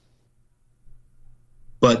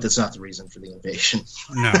 But that's not the reason for the invasion.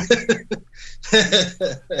 No.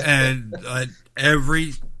 And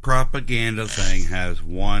every propaganda thing has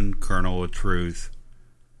one kernel of truth.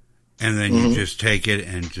 And then you just take it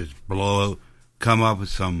and just come up with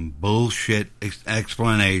some bullshit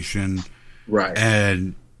explanation. Right.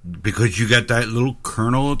 And because you got that little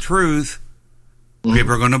kernel of truth,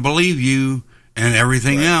 people are going to believe you. and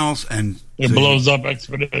everything else, and it blows up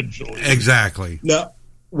exponentially. Exactly. No,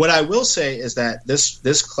 what I will say is that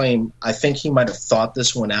this claim, I think he might have thought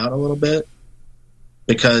this one out a little bit,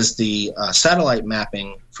 because the satellite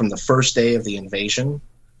mapping from the first day of the invasion,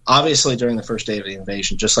 obviously during the first day of the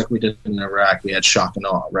invasion, just like we did in Iraq, we had shock and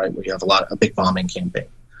awe, right? We have a big bombing campaign.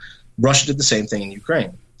 Russia did the same thing in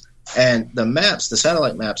Ukraine. And the maps, the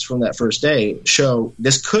satellite maps from that first day show,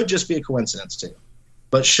 this could just be a coincidence too,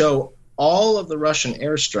 but show all of the Russian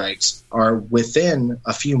airstrikes are within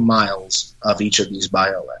a few miles of each of these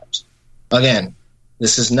biolabs. Again,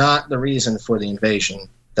 this is not the reason for the invasion.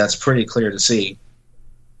 That's pretty clear to see.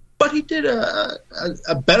 But he did a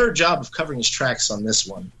better job of covering his tracks on this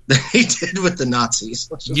one than he did with the Nazis.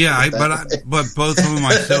 Yeah, but both of them,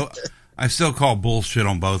 I still call bullshit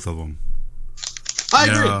on both of them.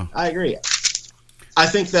 I agree. I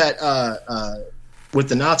think that with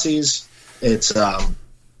the Nazis, it's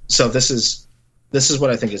so this is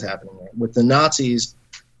what I think is happening there. With the Nazis,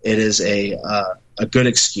 it is a good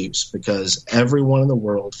excuse because everyone in the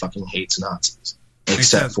world fucking hates Nazis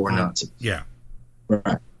except for Nazis. Yeah,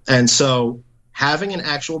 right. And so having an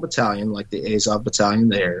actual battalion like the Azov battalion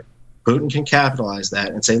there, Putin can capitalize that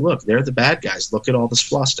and say, look, they're the bad guys. Look at all the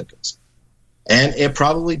swastikas. And it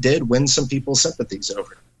probably did win some people's sympathies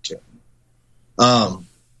over to him.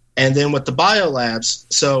 And then with the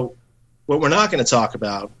biolabs, so what we're not going to talk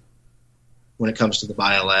about when it comes to the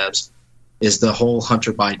biolabs is the whole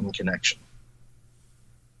Hunter Biden connection.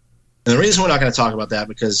 And the reason we're not going to talk about that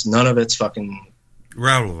because none of it's fucking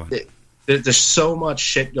relevant. There's so much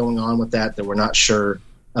shit going on with that we're not sure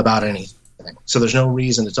about anything. So there's no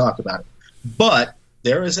reason to talk about it. But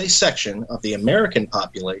there is a section of the American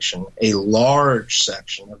population, a large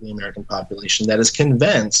section of the American population, that is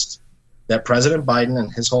convinced that President Biden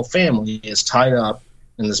and his whole family is tied up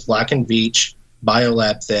in this Black and Veatch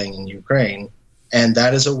biolab thing in Ukraine, and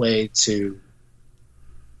that is a way to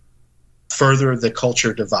further the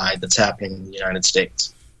culture divide that's happening in the United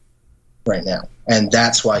States right now. And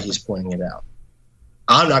that's why he's pointing it out.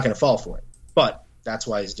 I'm not going to fall for it, but that's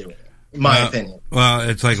why he's doing it. In my opinion. Well,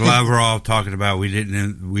 it's like Lavrov talking about we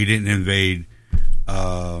didn't invade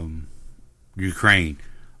Ukraine.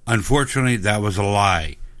 Unfortunately, that was a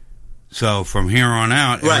lie. So from here on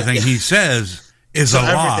out, everything he says is a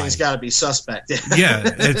lie. Everything's got to be suspect. Yeah,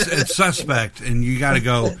 it's suspect, and you got to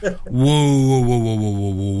go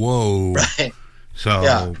whoa. Right.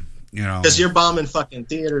 So you know, because you're bombing fucking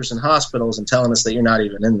theaters and hospitals and telling us that you're not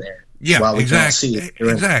even in there. Yeah,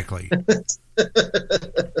 exactly.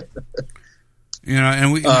 You know,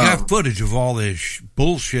 and we got footage of all this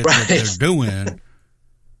bullshit that they're doing.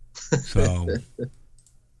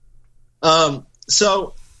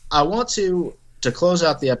 So I want to close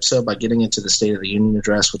out the episode by getting into the State of the Union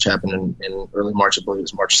address, which happened in early March. I believe it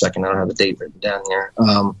was March 2nd. I don't have the date written down here.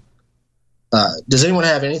 Does anyone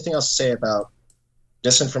have anything else to say about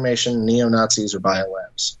disinformation, neo-Nazis, or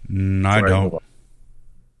biolabs? No, I don't. All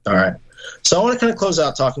right. So I want to kind of close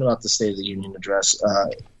out talking about the State of the Union address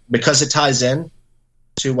because it ties in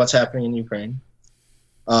to what's happening in Ukraine,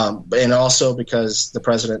 and also because the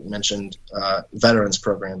president mentioned veterans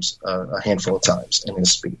programs a handful of times in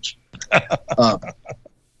his speech.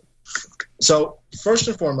 So first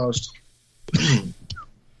and foremost,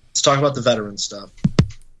 let's talk about the veteran stuff.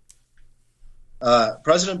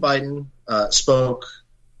 President Biden spoke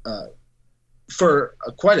for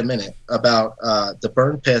quite a minute about the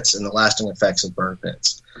burn pits and the lasting effects of burn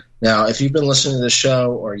pits. Now, if you've been listening to this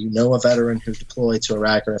show or you know a veteran who deployed to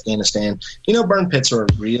Iraq or Afghanistan, you know burn pits are a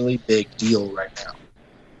really big deal right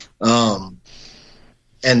now.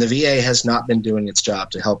 And the VA has not been doing its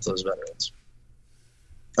job to help those veterans.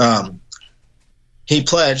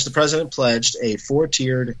 The president pledged a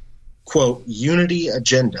 4-tiered, quote, unity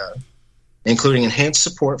agenda, including enhanced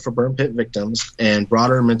support for burn pit victims and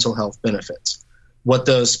broader mental health benefits. What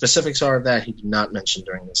those specifics are of that, he did not mention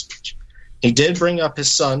during this speech. He did bring up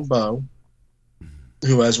his son, Bo,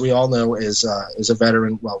 who, as we all know, is a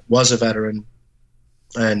veteran, was a veteran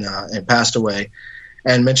and passed away,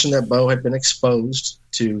 and mentioned that Bo had been exposed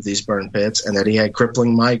to these burn pits and that he had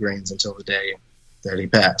crippling migraines until the day that he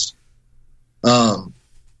passed. The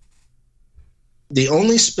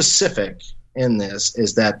only specific in this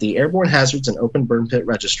is that the Airborne Hazards and Open Burn Pit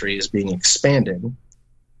Registry is being expanded.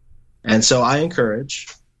 And so I encourage,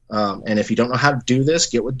 and if you don't know how to do this,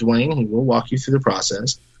 get with Dwayne. He will walk you through the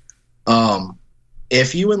process.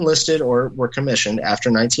 If you enlisted or were commissioned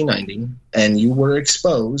after 1990 and you were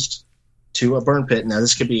exposed to a burn pit, now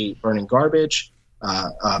this could be burning garbage,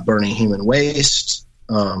 burning human waste,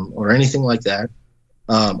 or anything like that,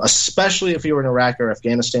 especially if you were an Iraq or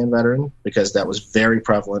Afghanistan veteran, because that was very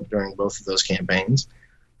prevalent during both of those campaigns.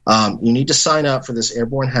 You need to sign up for this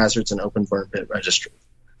Airborne Hazards and Open Burn Pit Registry.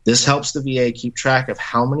 This helps the VA keep track of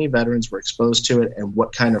how many veterans were exposed to it and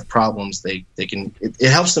what kind of problems they can. It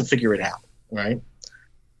helps them figure it out, right?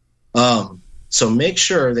 So make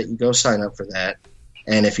sure that you go sign up for that.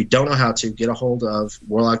 And if you don't know how to, get a hold of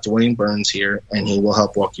Warlock Dwayne Burns here, and he will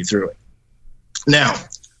help walk you through it. Now,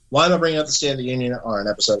 why am I bringing up the State of the Union on an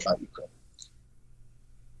episode about Ukraine?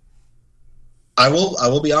 I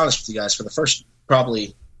will be honest with you guys. For the first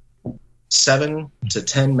probably 7 to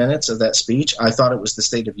 10 minutes of that speech, I thought it was the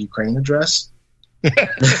State of Ukraine address. So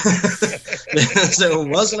it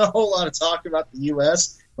wasn't a whole lot of talk about the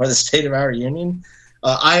U.S. or the state of our union.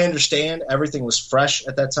 I understand everything was fresh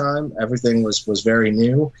at that time. Everything was very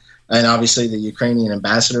new. And obviously the Ukrainian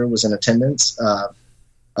ambassador was in attendance.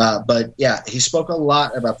 But yeah, he spoke a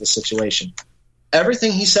lot about the situation.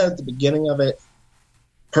 Everything he said at the beginning of it,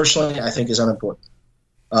 personally, I think is unimportant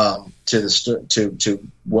to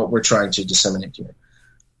what we're trying to disseminate here.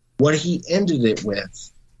 What he ended it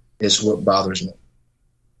with is what bothers me.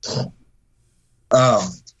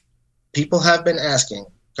 People have been asking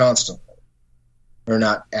constantly, or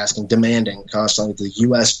not asking, demanding constantly the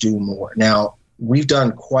U.S. do more. Now, we've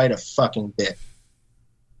done quite a fucking bit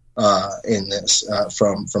in this,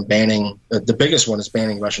 from banning, the biggest one is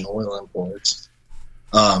banning Russian oil imports,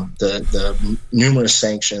 the numerous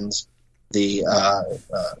sanctions, the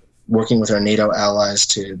working with our NATO allies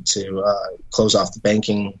to close off the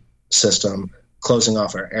banking system, closing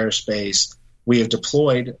off our airspace. We have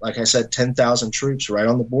deployed, like I said, 10,000 troops right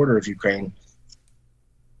on the border of Ukraine.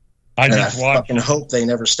 I fucking hope they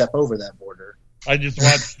never step over that border. I just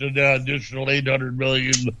watched an additional $800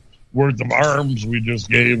 million worth of arms we just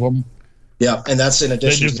gave them. Yeah, and that's in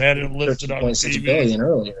addition to $13.6 billion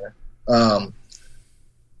earlier.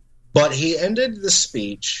 But he ended the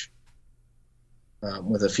speech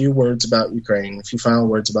with a few words about Ukraine, a few final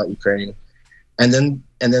words about Ukraine, and then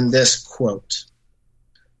this quote: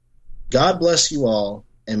 "God bless you all,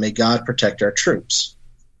 and may God protect our troops.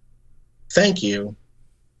 Thank you.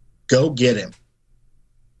 Go get him."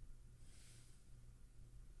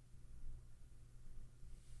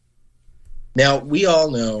 Now, we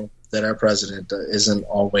all know that our president isn't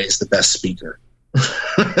always the best speaker.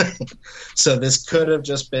 So this could have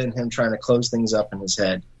just been him trying to close things up in his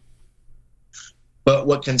head. But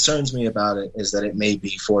what concerns me about it is that it may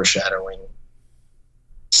be foreshadowing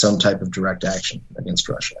some type of direct action against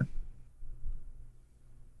Russia.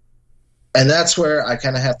 And that's where I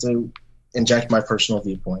kind of have to inject my personal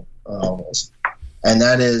viewpoint on all this. And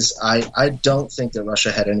that is, I don't think that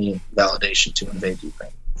Russia had any validation to invade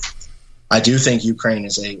Ukraine. I do think Ukraine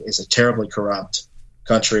is a terribly corrupt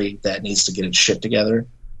country that needs to get its shit together,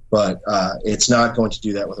 but it's not going to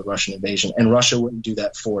do that with a Russian invasion, and Russia wouldn't do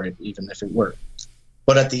that for it, even if it were.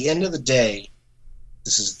 But at the end of the day,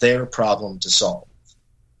 this is their problem to solve,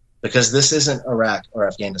 because this isn't Iraq or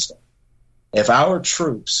Afghanistan. If our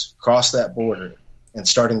troops cross that border and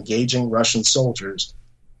start engaging Russian soldiers,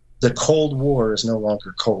 the Cold War is no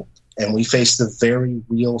longer cold, and we face the very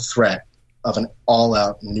real threat of an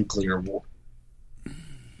all-out nuclear war.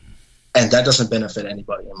 And that doesn't benefit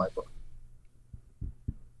anybody in my book.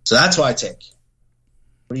 So that's my take.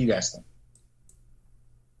 What do you guys think?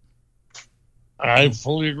 I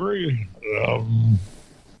fully agree.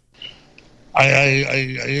 I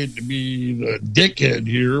hate to be the dickhead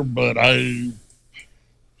here, but I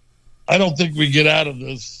don't think we get out of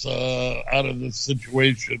this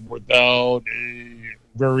situation without a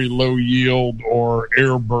very low yield or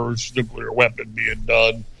airburst nuclear weapon being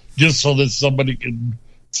done, just so that somebody can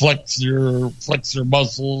flex their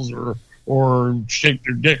muscles or shake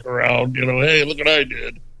their dick around. You know, hey, look what I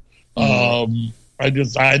did. I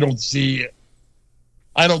don't see it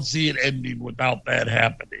ending without that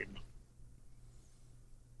happening.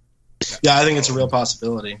 Yeah, I think it's a real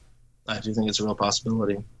possibility. I do think it's a real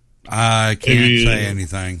possibility. I can't say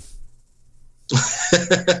anything.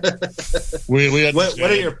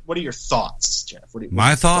 What are your thoughts, Jeff?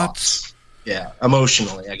 My thoughts? Yeah,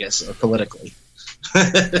 emotionally, I guess, or politically.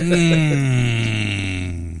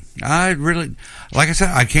 I really, like I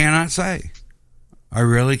said, I cannot say. I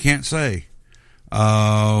really can't say.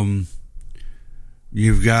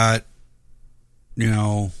 You've got,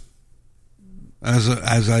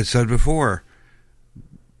 as I said before,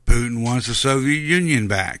 Putin wants the Soviet Union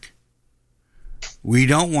back. We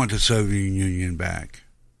don't want the Soviet Union back,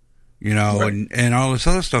 right. and all this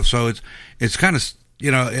other stuff. So it's kind of,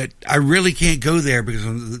 I really can't go there because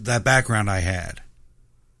of that background I had.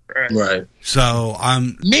 Right. So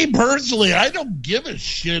me personally, I don't give a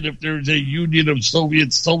shit if there's a Union of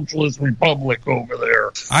Soviet Socialist Republic over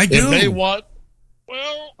there. I do. If they want,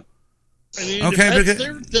 well, I mean, okay, if that's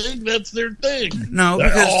their thing. That's their thing. No,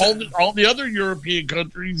 because all the other European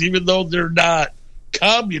countries, even though they're not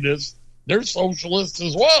communist, they're socialists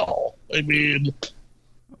as well. I mean,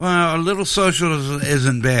 well, a little socialism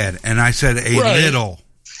isn't bad, and I said a little.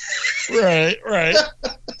 Right.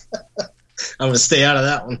 I'm going to stay out of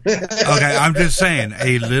that one. Okay, I'm just saying,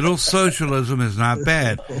 a little socialism is not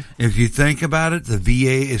bad. If you think about it, the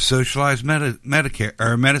VA is socialized Medicare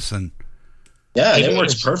or medicine. Yeah, it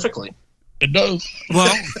works perfectly. It does.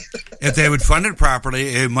 Well, if they would fund it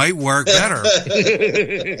properly, it might work better.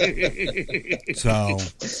 So,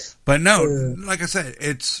 but no, like I said,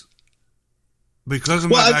 it's because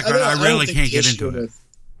of my background, I really can't get into it.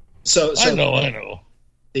 So I know.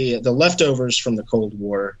 The leftovers from the Cold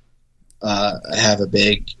War have a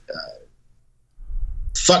big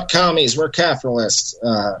fuck commies, we're capitalists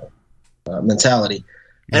mentality.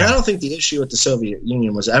 And I don't think the issue with the Soviet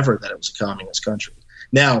Union was ever that it was a communist country.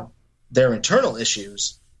 Now, their internal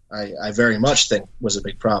issues, I very much think was a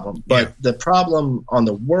big problem. But the problem on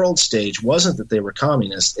the world stage wasn't that they were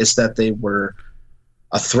communist, it's that they were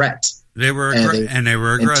a threat. They were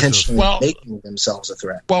aggressive. Intentionally making themselves a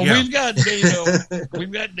threat. Well, we've got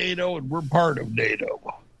NATO, and we're part of NATO.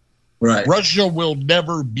 Right. Russia will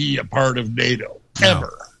never be a part of NATO,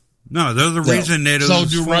 ever. No, they're the reason NATO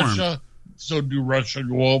is formed. So do Russia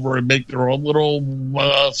go over and make their own little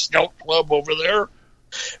scout club over there?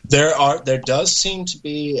 There does seem to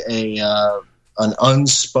be an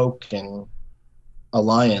unspoken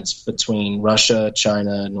alliance between Russia,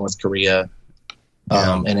 China, North Korea,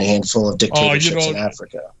 and a handful of dictatorships in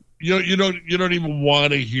Africa. You don't even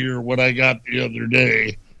want to hear what I got the other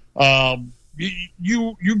day.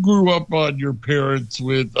 You grew up on your parents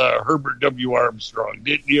with Herbert W. Armstrong,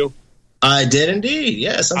 didn't you? I did indeed.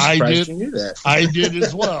 Yes, I'm surprised you knew that. I did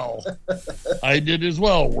as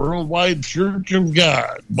well. Worldwide Church of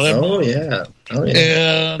God. Yeah.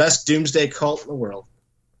 And best doomsday cult in the world.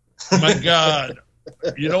 My God.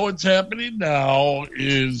 You know what's happening now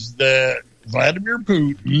is that Vladimir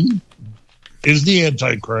Putin is the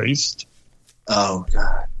Antichrist. Oh,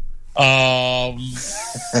 God.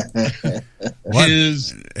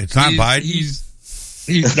 It's not Biden.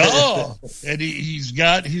 He's no, and he's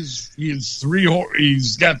got three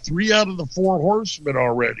out of the four horsemen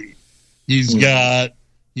already. He's got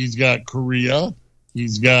Korea,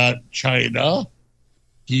 he's got China,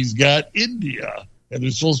 he's got India, and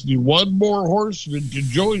there's supposed to be one more horseman to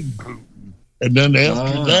join Putin. And then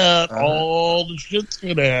after that, all the shit's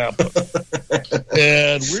gonna happen.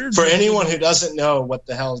 And for anyone who doesn't know what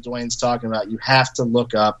the hell Dwayne's talking about, you have to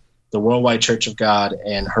look up the Worldwide Church of God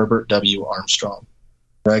and Herbert W. Armstrong.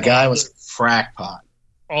 The guy was a crackpot.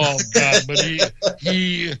 Oh God! But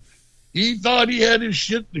he thought he had his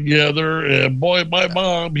shit together, and boy, my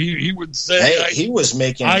mom, he would say, he was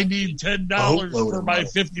making. I need $10 for my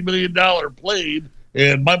 $50 million plane,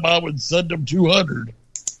 and my mom would send him $200.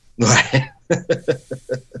 Right.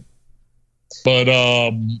 But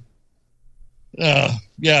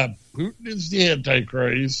Putin is the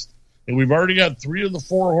Antichrist, and we've already got 3 of the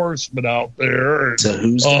 4 horsemen out there. So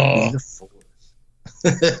who's going to be the 4th?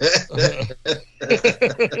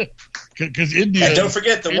 Because India, and don't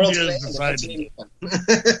forget the world's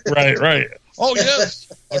right. Oh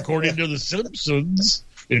yes, according to the Simpsons,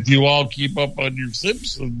 if you all keep up on your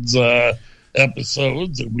Simpsons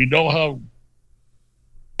episodes, and we know how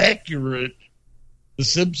accurate the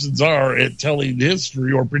Simpsons are at telling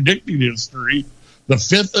history or predicting history, the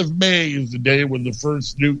 5th of May is the day when the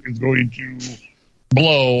first nuke is going to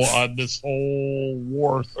blow on this whole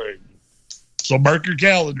war thing. So mark your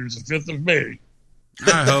calendars, the 5th of May.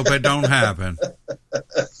 I hope it don't happen.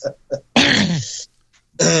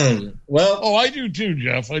 Well, I do too,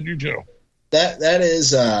 Jeff. I do too. That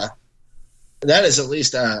is at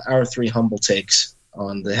least our 3 humble takes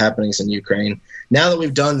on the happenings in Ukraine. Now that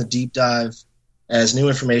we've done the deep dive, as new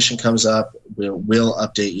information comes up, we'll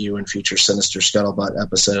update you in future Sinister Scuttlebutt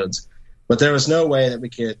episodes. But there was no way that we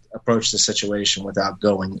could approach the situation without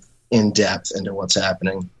going in depth into what's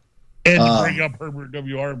happening. And bring up Herbert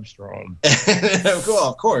W. Armstrong. Well,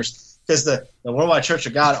 of course, because the Worldwide Church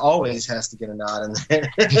of God always has to get a nod in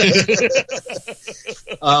there.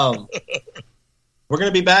 We're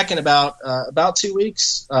going to be back in about 2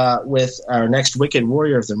 weeks with our next Wicked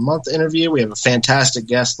Warrior of the Month interview. We have a fantastic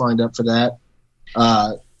guest lined up for that.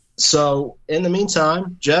 So in the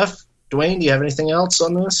meantime, Jeff, Dwayne, do you have anything else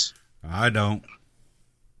on this? I don't.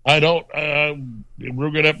 Real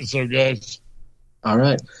good episode, guys. All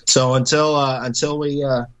right. So until we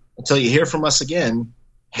Until you hear from us again,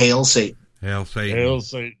 hail Satan. Hail Satan. Hail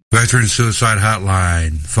Satan. Veteran Suicide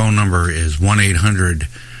Hotline. Phone number is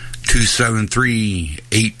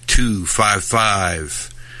 1-800-273-8255.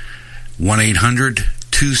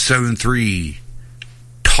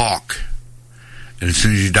 1-800-273-TALK. And as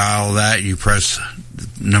soon as you dial that, you press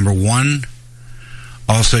number 1.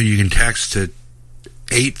 Also, you can text to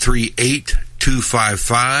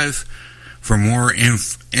 838-255 for more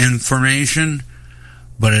information,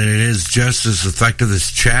 but it is just as effective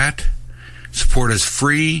as chat. Support is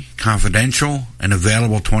free, confidential, and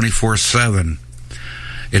available 24/7.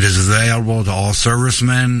 It is available to all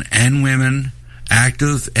servicemen and women,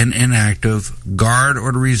 active and inactive, Guard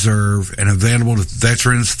or Reserve, and available to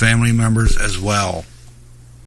veterans' family members as well.